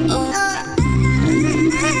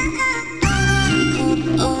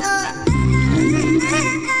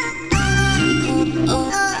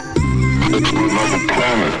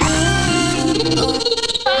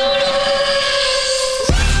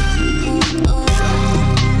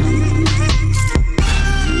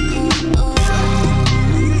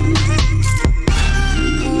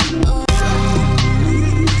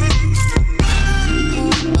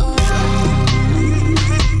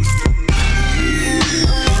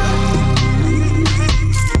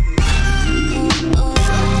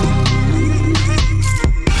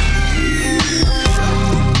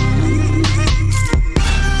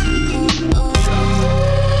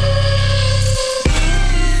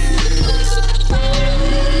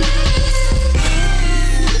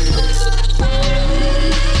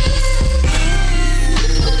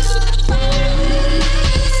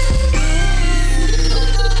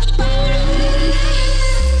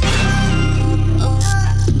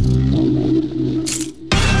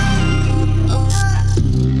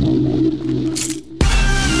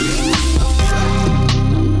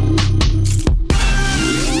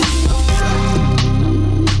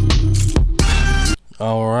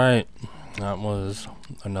 That was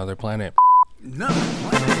Another Planet.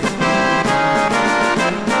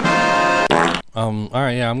 All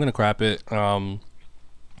right, yeah, I'm gonna crap it.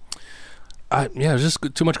 There's just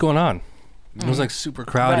too much going on. It was like super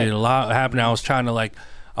crowded. Right. A lot happened. I was trying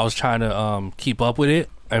to keep up with it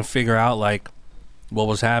and figure out like what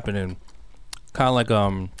was happening. Kind of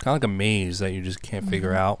like a maze that you just can't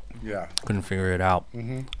figure out. Yeah. Couldn't figure it out.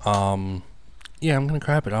 Yeah, I'm gonna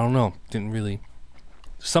crap it. I don't know. Didn't really.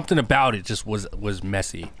 Something about it just was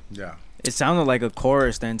messy. Yeah. It sounded like a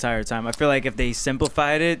chorus the entire time. I feel like if they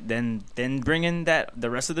simplified it, then bring in the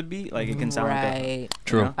rest of the beat, like it can sound like a,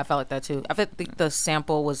 True. you know? I felt like that too. I think the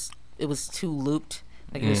sample was too looped.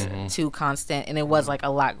 Like it was too constant, and it was like a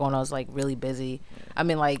lot going on. I was like really busy. I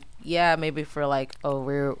mean, like, yeah, maybe for like a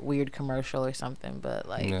weird commercial or something, but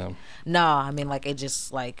like, no, I mean, like it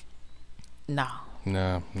just like, no.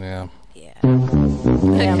 No, yeah. Yeah. Yeah,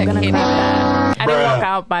 I'm gonna crap that. I didn't walk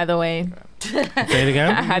out, by the way. Say it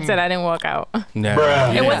again. I said I didn't walk out. No,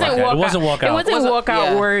 It wasn't walk out. It wasn't walk out. It wasn't walk out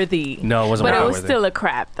yeah. worthy. No, it wasn't But walk it out was worthy. still a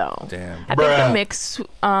crap though. Damn. I think the mix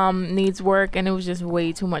needs work, and it was just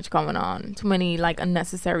way too much going on. Too many like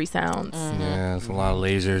unnecessary sounds. Yeah, it's a lot of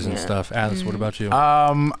lasers and stuff. Alice, what about you?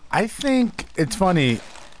 I think it's funny.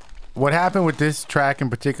 What happened with this track in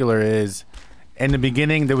particular is, in the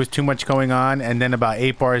beginning there was too much going on, and then about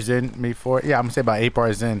 8 bars in, I'm gonna say about 8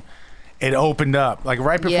 bars in, it opened up. Like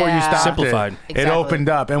right before you stopped Simplified. it Exactly. opened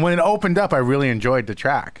up. And when it opened up, I really enjoyed the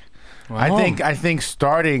track. Wow. I think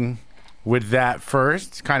starting with that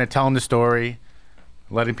first, kind of telling the story,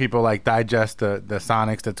 letting people like digest the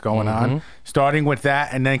sonics that's going on, starting with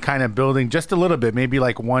that, and then kind of building just a little bit, maybe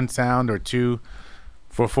like one sound or two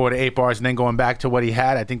for 4 to 8 bars, and then going back to what he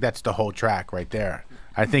had. I think that's the whole track right there.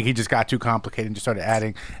 I think he just got too complicated and just started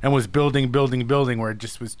adding and was building where it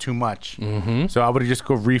just was too much. So I would have just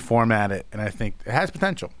go reformat it, and I think it has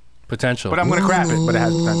potential. But I'm going to crap it, but it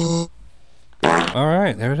has potential. All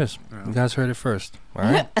right, there it is. You guys heard it first. All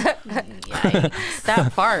right. Yikes.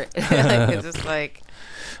 That part. It's just like,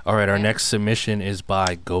 All right, our next submission is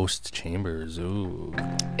by Ghost Chambers. Ooh.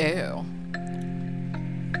 ew.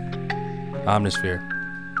 Omnisphere.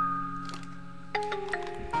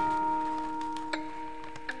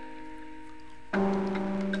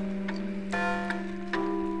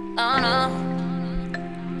 Oh no.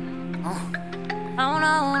 Oh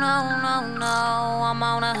no, no, no, no. I'm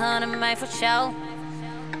on 100 made for show.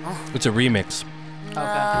 It's a remix.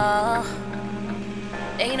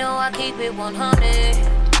 They know I keep it 100.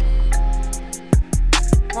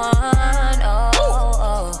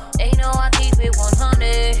 They know I keep it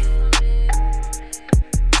 100.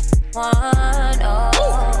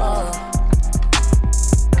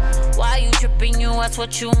 Why you tripping? You ask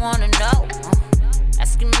what you wanna know.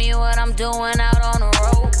 Asking me what I'm doing out on the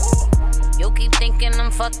road. You keep thinking I'm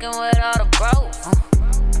fucking with all the bros,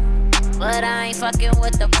 but I ain't fucking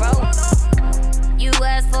with the bros. You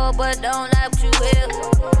ask for but don't like what you hear.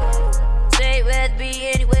 Say rather be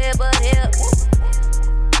anywhere but here.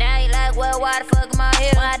 Now you like, well, why the fuck am I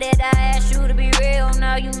here? Why did I ask you to be real?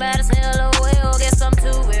 Now you mad as hell, oh well, guess I'm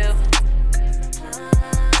too real.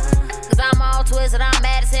 Cause I'm all twisted, I'm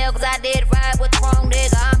mad as hell, cause I did it right with the wrong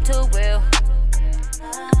nigga, I'm too real.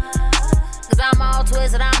 Cause I'm all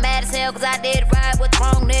twisted, I'm mad as hell, cause I did it right with the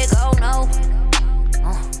wrong nigga, oh no.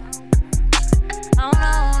 Oh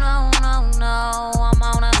no, no, no, no, I'm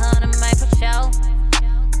on 100 made for show.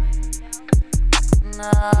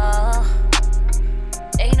 No,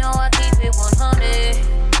 they know I keep it 100.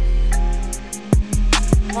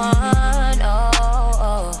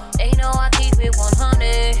 They know I keep it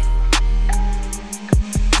 100.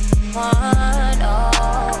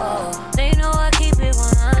 They know I keep it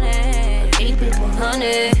 100. Keep it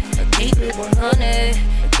 100. Keep it 100.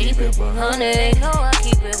 Keep it 100. They know I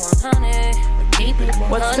keep it 100.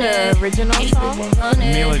 What's the original song?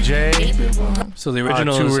 Mila J. So the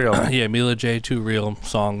original Too is, Real. yeah, Mila J. Too Real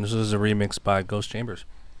song. This is a remix by Ghost Chambers.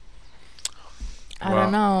 I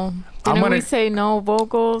don't know. Didn't we say no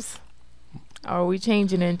vocals? Or are we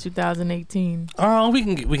changing it in 2018? Oh, we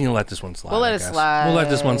can let this one slide. We'll let I it guess. slide. We'll let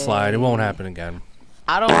this one slide. It won't happen again.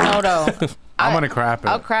 I don't know though. I'm going to crap it.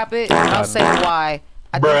 I'll crap it. And I'll say why.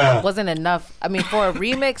 I think it wasn't enough. I mean, for a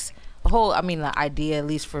remix, the idea, at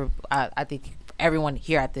least for I think everyone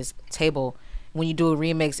here at this table, when you do a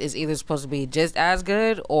remix, is either supposed to be just as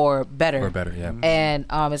good or better. Or better, yeah. And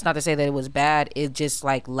it's not to say that it was bad. It just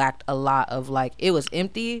like lacked a lot of like, it was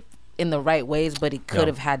empty in the right ways, but it could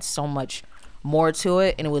have had so much more to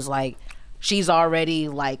it. And it was like, she's already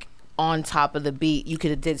like on top of the beat. You could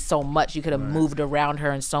have did so much. You could have moved around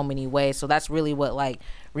her in so many ways. So that's really what like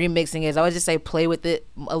remixing is. I would just say play with it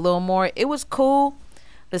a little more. It was cool.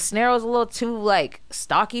 the snare was a little too like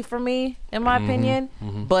stocky for me, in my opinion.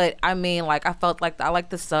 But I mean, like I felt like I like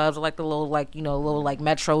the subs, I like the little like little like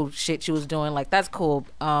metro shit she was doing. Like that's cool.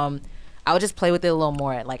 I would just play with it a little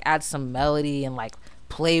more, like add some melody and like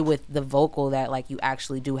play with the vocal that like you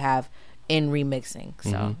actually do have in remixing.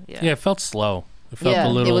 So yeah, it felt slow. It felt a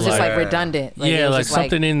little. It was just like redundant. Like, like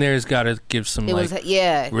something in there's got to give some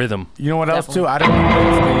rhythm. You know what else too? I don't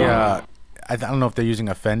know. I don't know if they're using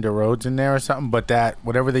a Fender Rhodes in there or something, but that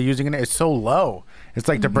whatever they're using in it is so low. It's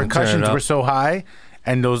like the percussions were so high,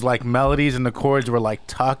 and those like melodies and the chords were like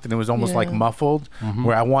tucked, and it was almost like muffled.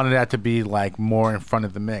 Where I wanted that to be like more in front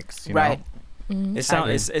of the mix. You know? It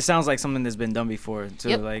sounds like something that's been done before too.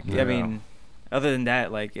 Yep. Like I mean, other than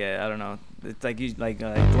that, like I don't know. It's like you like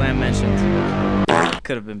Glenn mentioned,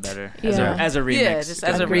 could have been better as a remix. Yeah, just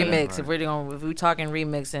as a remix. If we're talking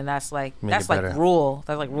remix, and that's like rule.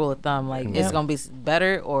 That's like rule of thumb. Like it's gonna be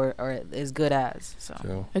better or as good as.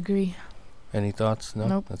 So agree. Any thoughts? No,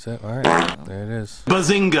 nope. That's it. All right, there it is.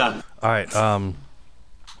 Bazinga! All right.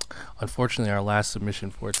 Unfortunately, our last submission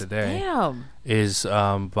for today is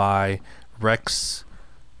by Rex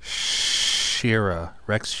Schira.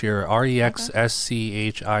 Rex Schira.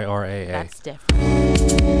 REXSCHIRAA. That's different.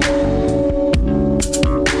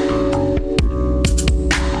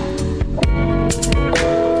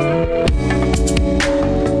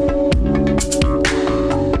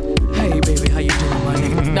 Hey baby, how you doing, my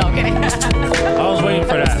name? No, okay. I was waiting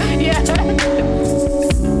for that.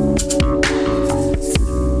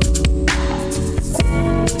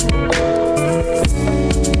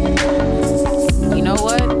 You know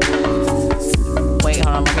what? Wait,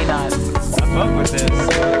 hold on, let me not. I fuck with this.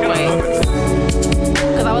 Wait.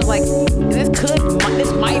 Because I was like,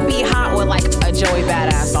 this might be hot with like a Joey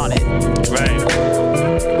Badass on it. Right.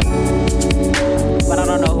 But I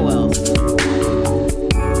don't know who else.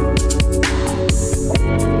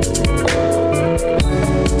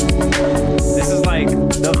 This is like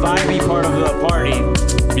the vibey part of the party.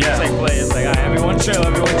 Yeah. It's like play. It's like, all right, everyone chill,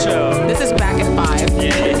 everyone chill. This is back at 5. Be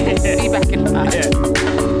back at 5. Yeah.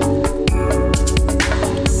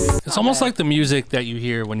 It's almost like the music that you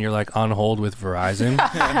hear when you're like on hold with Verizon.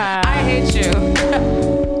 I hate you.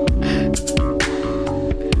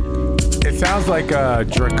 It sounds like a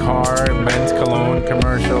Drakkar men's cologne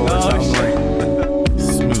commercial or something. Like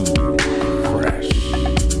smooth, fresh.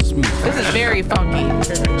 This is very funky.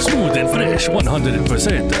 Smooth and fresh,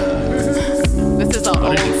 100%. This is an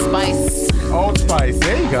Old Spice. Old Spice.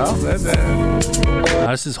 There you go. That's it.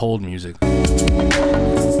 This is hold music.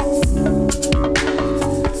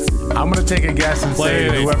 I'm gonna take a guess and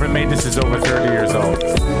say whoever made this is over 30 years old.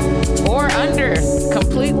 Or under,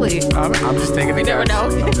 completely. I'm just taking a guess. You never know.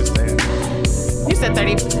 I'm just saying. You said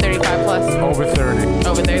 30, 35 plus. Over 30.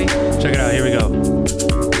 Over 30. Check it out. Here we go.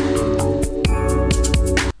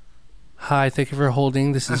 Hi, thank you for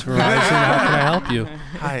holding. This is Verizon. How can I help you?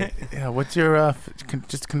 Hi. Yeah. What's your?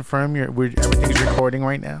 Just confirm everything's recording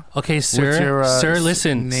right now. Okay, sir. What's your, sir,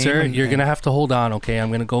 listen, sir. You're gonna have to hold on. Okay, I'm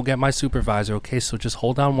gonna go get my supervisor. Okay, so just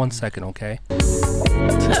hold on 1 second. Okay.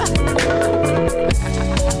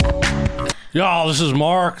 Y'all, this is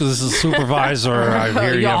Mark. This is supervisor. I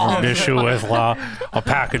hear you have an issue with a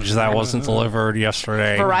package that wasn't delivered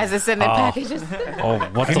yesterday. Verizon sending packages. Oh,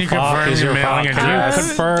 what the fuck is your mailing address? Can you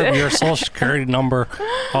confirm your social security number?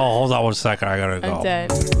 Oh, hold on 1 second. I gotta go. I'm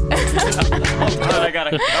dead. I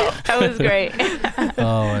gotta go. That was great.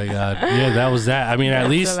 Oh my god. Yeah, that was that. I mean, at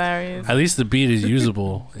least hilarious. the beat is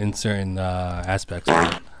usable in certain aspects.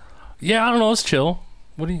 Yeah, I don't know. It's chill.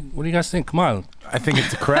 What do you guys think? Come on. I think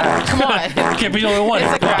it's a crap. Come on. Can't be the only one.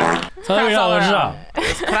 It's a crap. Tell me what's up.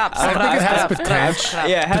 It's crap. I think it has potential.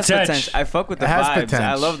 Yeah, it has Potential. potential. I fuck with the It has vibes. potential.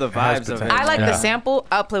 I love the It has vibes of it. potential. I like the Yeah. sample.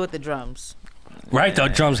 I'll play with the drums. Right, the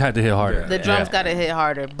drums had to hit harder. The drums got to hit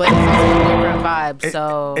harder, but it's also a different vibe.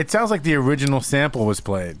 So It sounds like the original sample was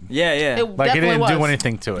played. Yeah, yeah. it Like it definitely didn't do was.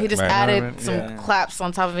 anything to it. He just Right. added some Yeah. claps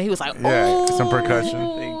on top of it. He was like, Yeah, "Ooh, some percussion.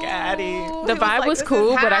 The vibe was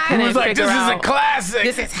cool, but I couldn't figure out. classic.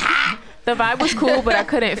 This is hot." The vibe was cool, but I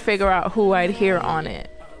couldn't figure out who I'd hear on it.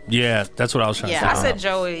 Yeah, that's what I was trying to Yeah, I say. said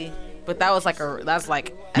Joey, but that was like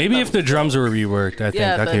Maybe if the drums were reworked, I think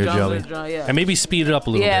Yeah, I the could hear drums Joey. were drum, yeah. And maybe speed it up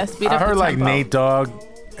a little Yeah, bit. speed I up heard the like tempo. Nate Dogg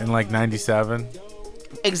in like 97.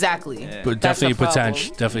 exactly. But That's definitely the problem.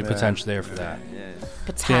 potential there for that.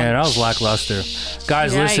 Potential. Yeah, that was lackluster.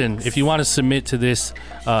 Guys, listen, Yikes. if you want to submit to this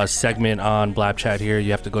segment on Blap Chat here,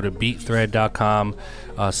 you have to go to beatthread.com,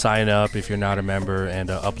 sign up if you're not a member, and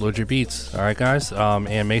upload your beats. All right, guys?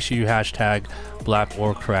 And make sure you hashtag Blap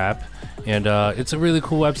or Crap. And it's a really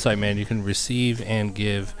cool website, man. You can receive and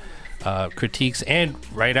give critiques. And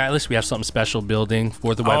right, Atlas, we have something special building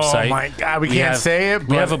for the website. Oh my God, we can't say it.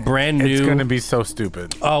 We have a brand new. It's gonna be so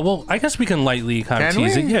stupid. Well, I guess we can lightly kind of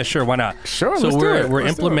tease it. Yeah, sure, why not? Sure. So let's we're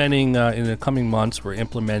implementing in the coming months. We're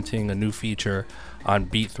implementing a new feature on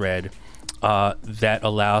BeatThread that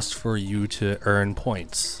allows for you to earn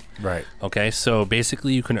points. Right. Okay. So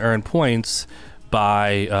basically, you can earn points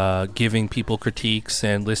by giving people critiques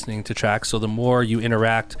and listening to tracks. So the more you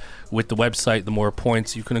interact with the website, the more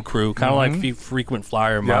points you can accrue, kind of like frequent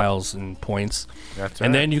flyer miles and points. That's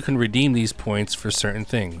and then you can redeem these points for certain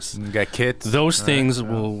things. You got kits. Those things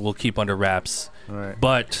we'll keep under wraps. Right.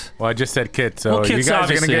 But I just said kits, so kits, you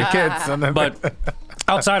guys are gonna get kits. But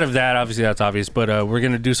outside of that, obviously that's obvious. But we're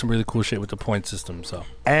gonna do some really cool shit with the point system. So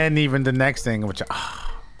and even the next thing, which.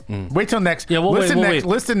 Wait till next. Yeah,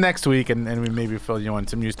 listen next week, and we maybe fill you on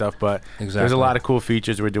some new stuff. But there's a lot of cool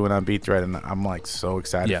features we're doing on BeatThread, and I'm like so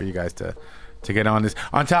excited for you guys to get on this.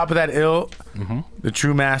 On top of that, the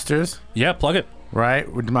True Masters. Yeah, plug it. Right,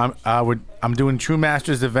 I'm doing True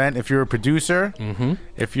Masters event. If you're a producer,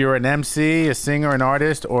 if you're an MC, a singer, an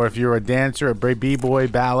artist, or if you're a dancer, a b-boy,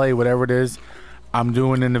 ballet, whatever it is, I'm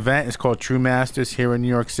doing an event. It's called True Masters here in New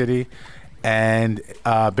York City, and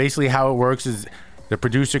basically how it works is. The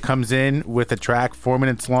producer comes in with a track 4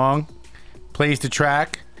 minutes long, plays the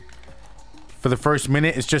track. For the first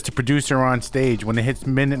minute, it's just a producer on stage. When it hits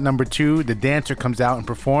minute number 2, the dancer comes out and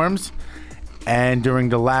performs. And during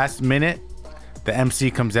the last minute, the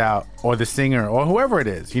MC comes out, or the singer, or whoever it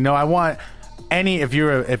is. You know, I want if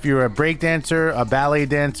you're a break dancer, a ballet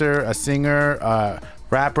dancer, a singer, a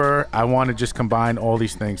rapper, I want to just combine all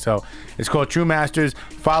these things. So it's called True Masters.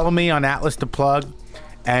 Follow me on Atlas to Plug.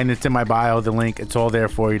 And it's in my bio, the link. It's all there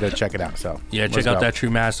for you to check it out. So yeah, check out that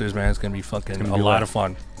True Masters, man. It's gonna be fucking a lot of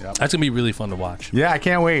fun. Yep. That's gonna be really fun to watch. Yeah, I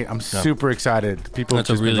can't wait. I'm super excited. People have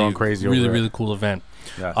just been going crazy over it. Really cool event.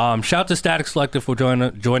 Yeah. Shout to Static Selective for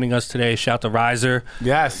joining us today. Shout to Riser.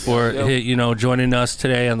 Yes. For joining us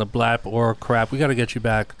today on the Blap or Crap. We got to get you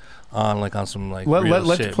back on some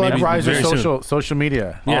let's shit. plug Maybe Riser social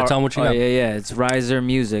media. Yeah, tell them what you got. Yeah. It's Riser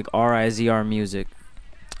Music. RIZR Music.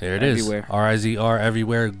 There it is. RIZR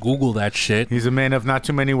everywhere. Google that shit. He's a man of not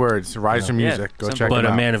too many words. Riser Music. Go check him out. But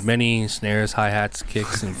a man of many snares, hi-hats,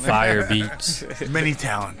 kicks, and fire beats. Many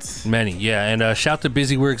talents. Many, yeah. And shout to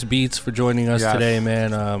BusyWorks Beats for joining us today,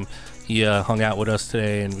 man. He hung out with us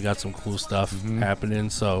today, and we got some cool stuff happening.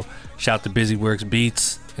 So shout to BusyWorks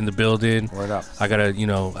Beats in the building. Word up. I gotta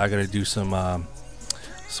do some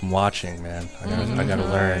watching, man. I gotta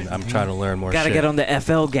learn. I'm trying to learn more. Gotta shit. get on the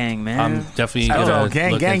FL gang, man. I'm definitely FL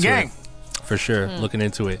gang. For sure, looking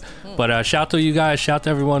into it. But shout to you guys. Shout to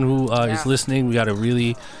everyone who is listening. We got a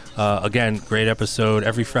really, again, great episode.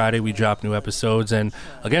 Every Friday we drop new episodes, and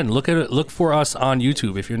again, look for us on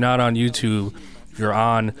YouTube. If you're not on YouTube, if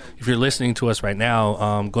you're listening to us right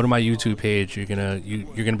now, go to my YouTube page. You're gonna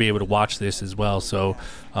be able to watch this as well. So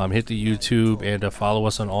hit the YouTube and follow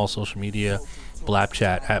us on all social media.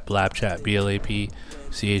 Blapchat at Blapchat,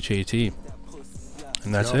 BLAPCHAT,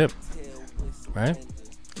 and that's it, right?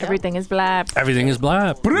 Everything is blap. Everything is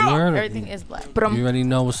blap. Everything is blap. You already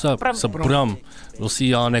know what's up. So we'll see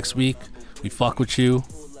y'all next week. We fuck with you.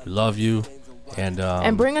 We love you.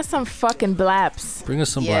 And bring us some fucking blaps. Bring us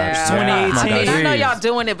some blaps. 2018. I know y'all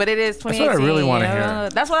doing it, but it is 2018. That's what I really want to hear.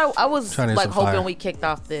 That's what I was hoping we kicked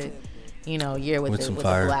off the year with the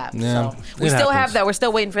blap. Yeah, so we still have that. We're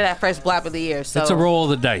still waiting for that first blap of the year. So it's a roll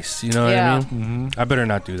of the dice. You know what I mean? I better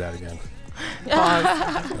not do that again.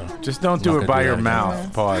 Just don't do it by your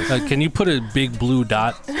mouth. Pause. Can you put a big blue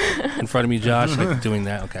dot in front of me, Josh? Like doing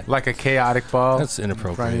that? Okay. Like a chaotic ball. That's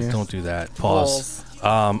inappropriate. Don't do that. Pause.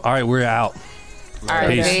 All right, we're out. All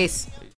right, peace.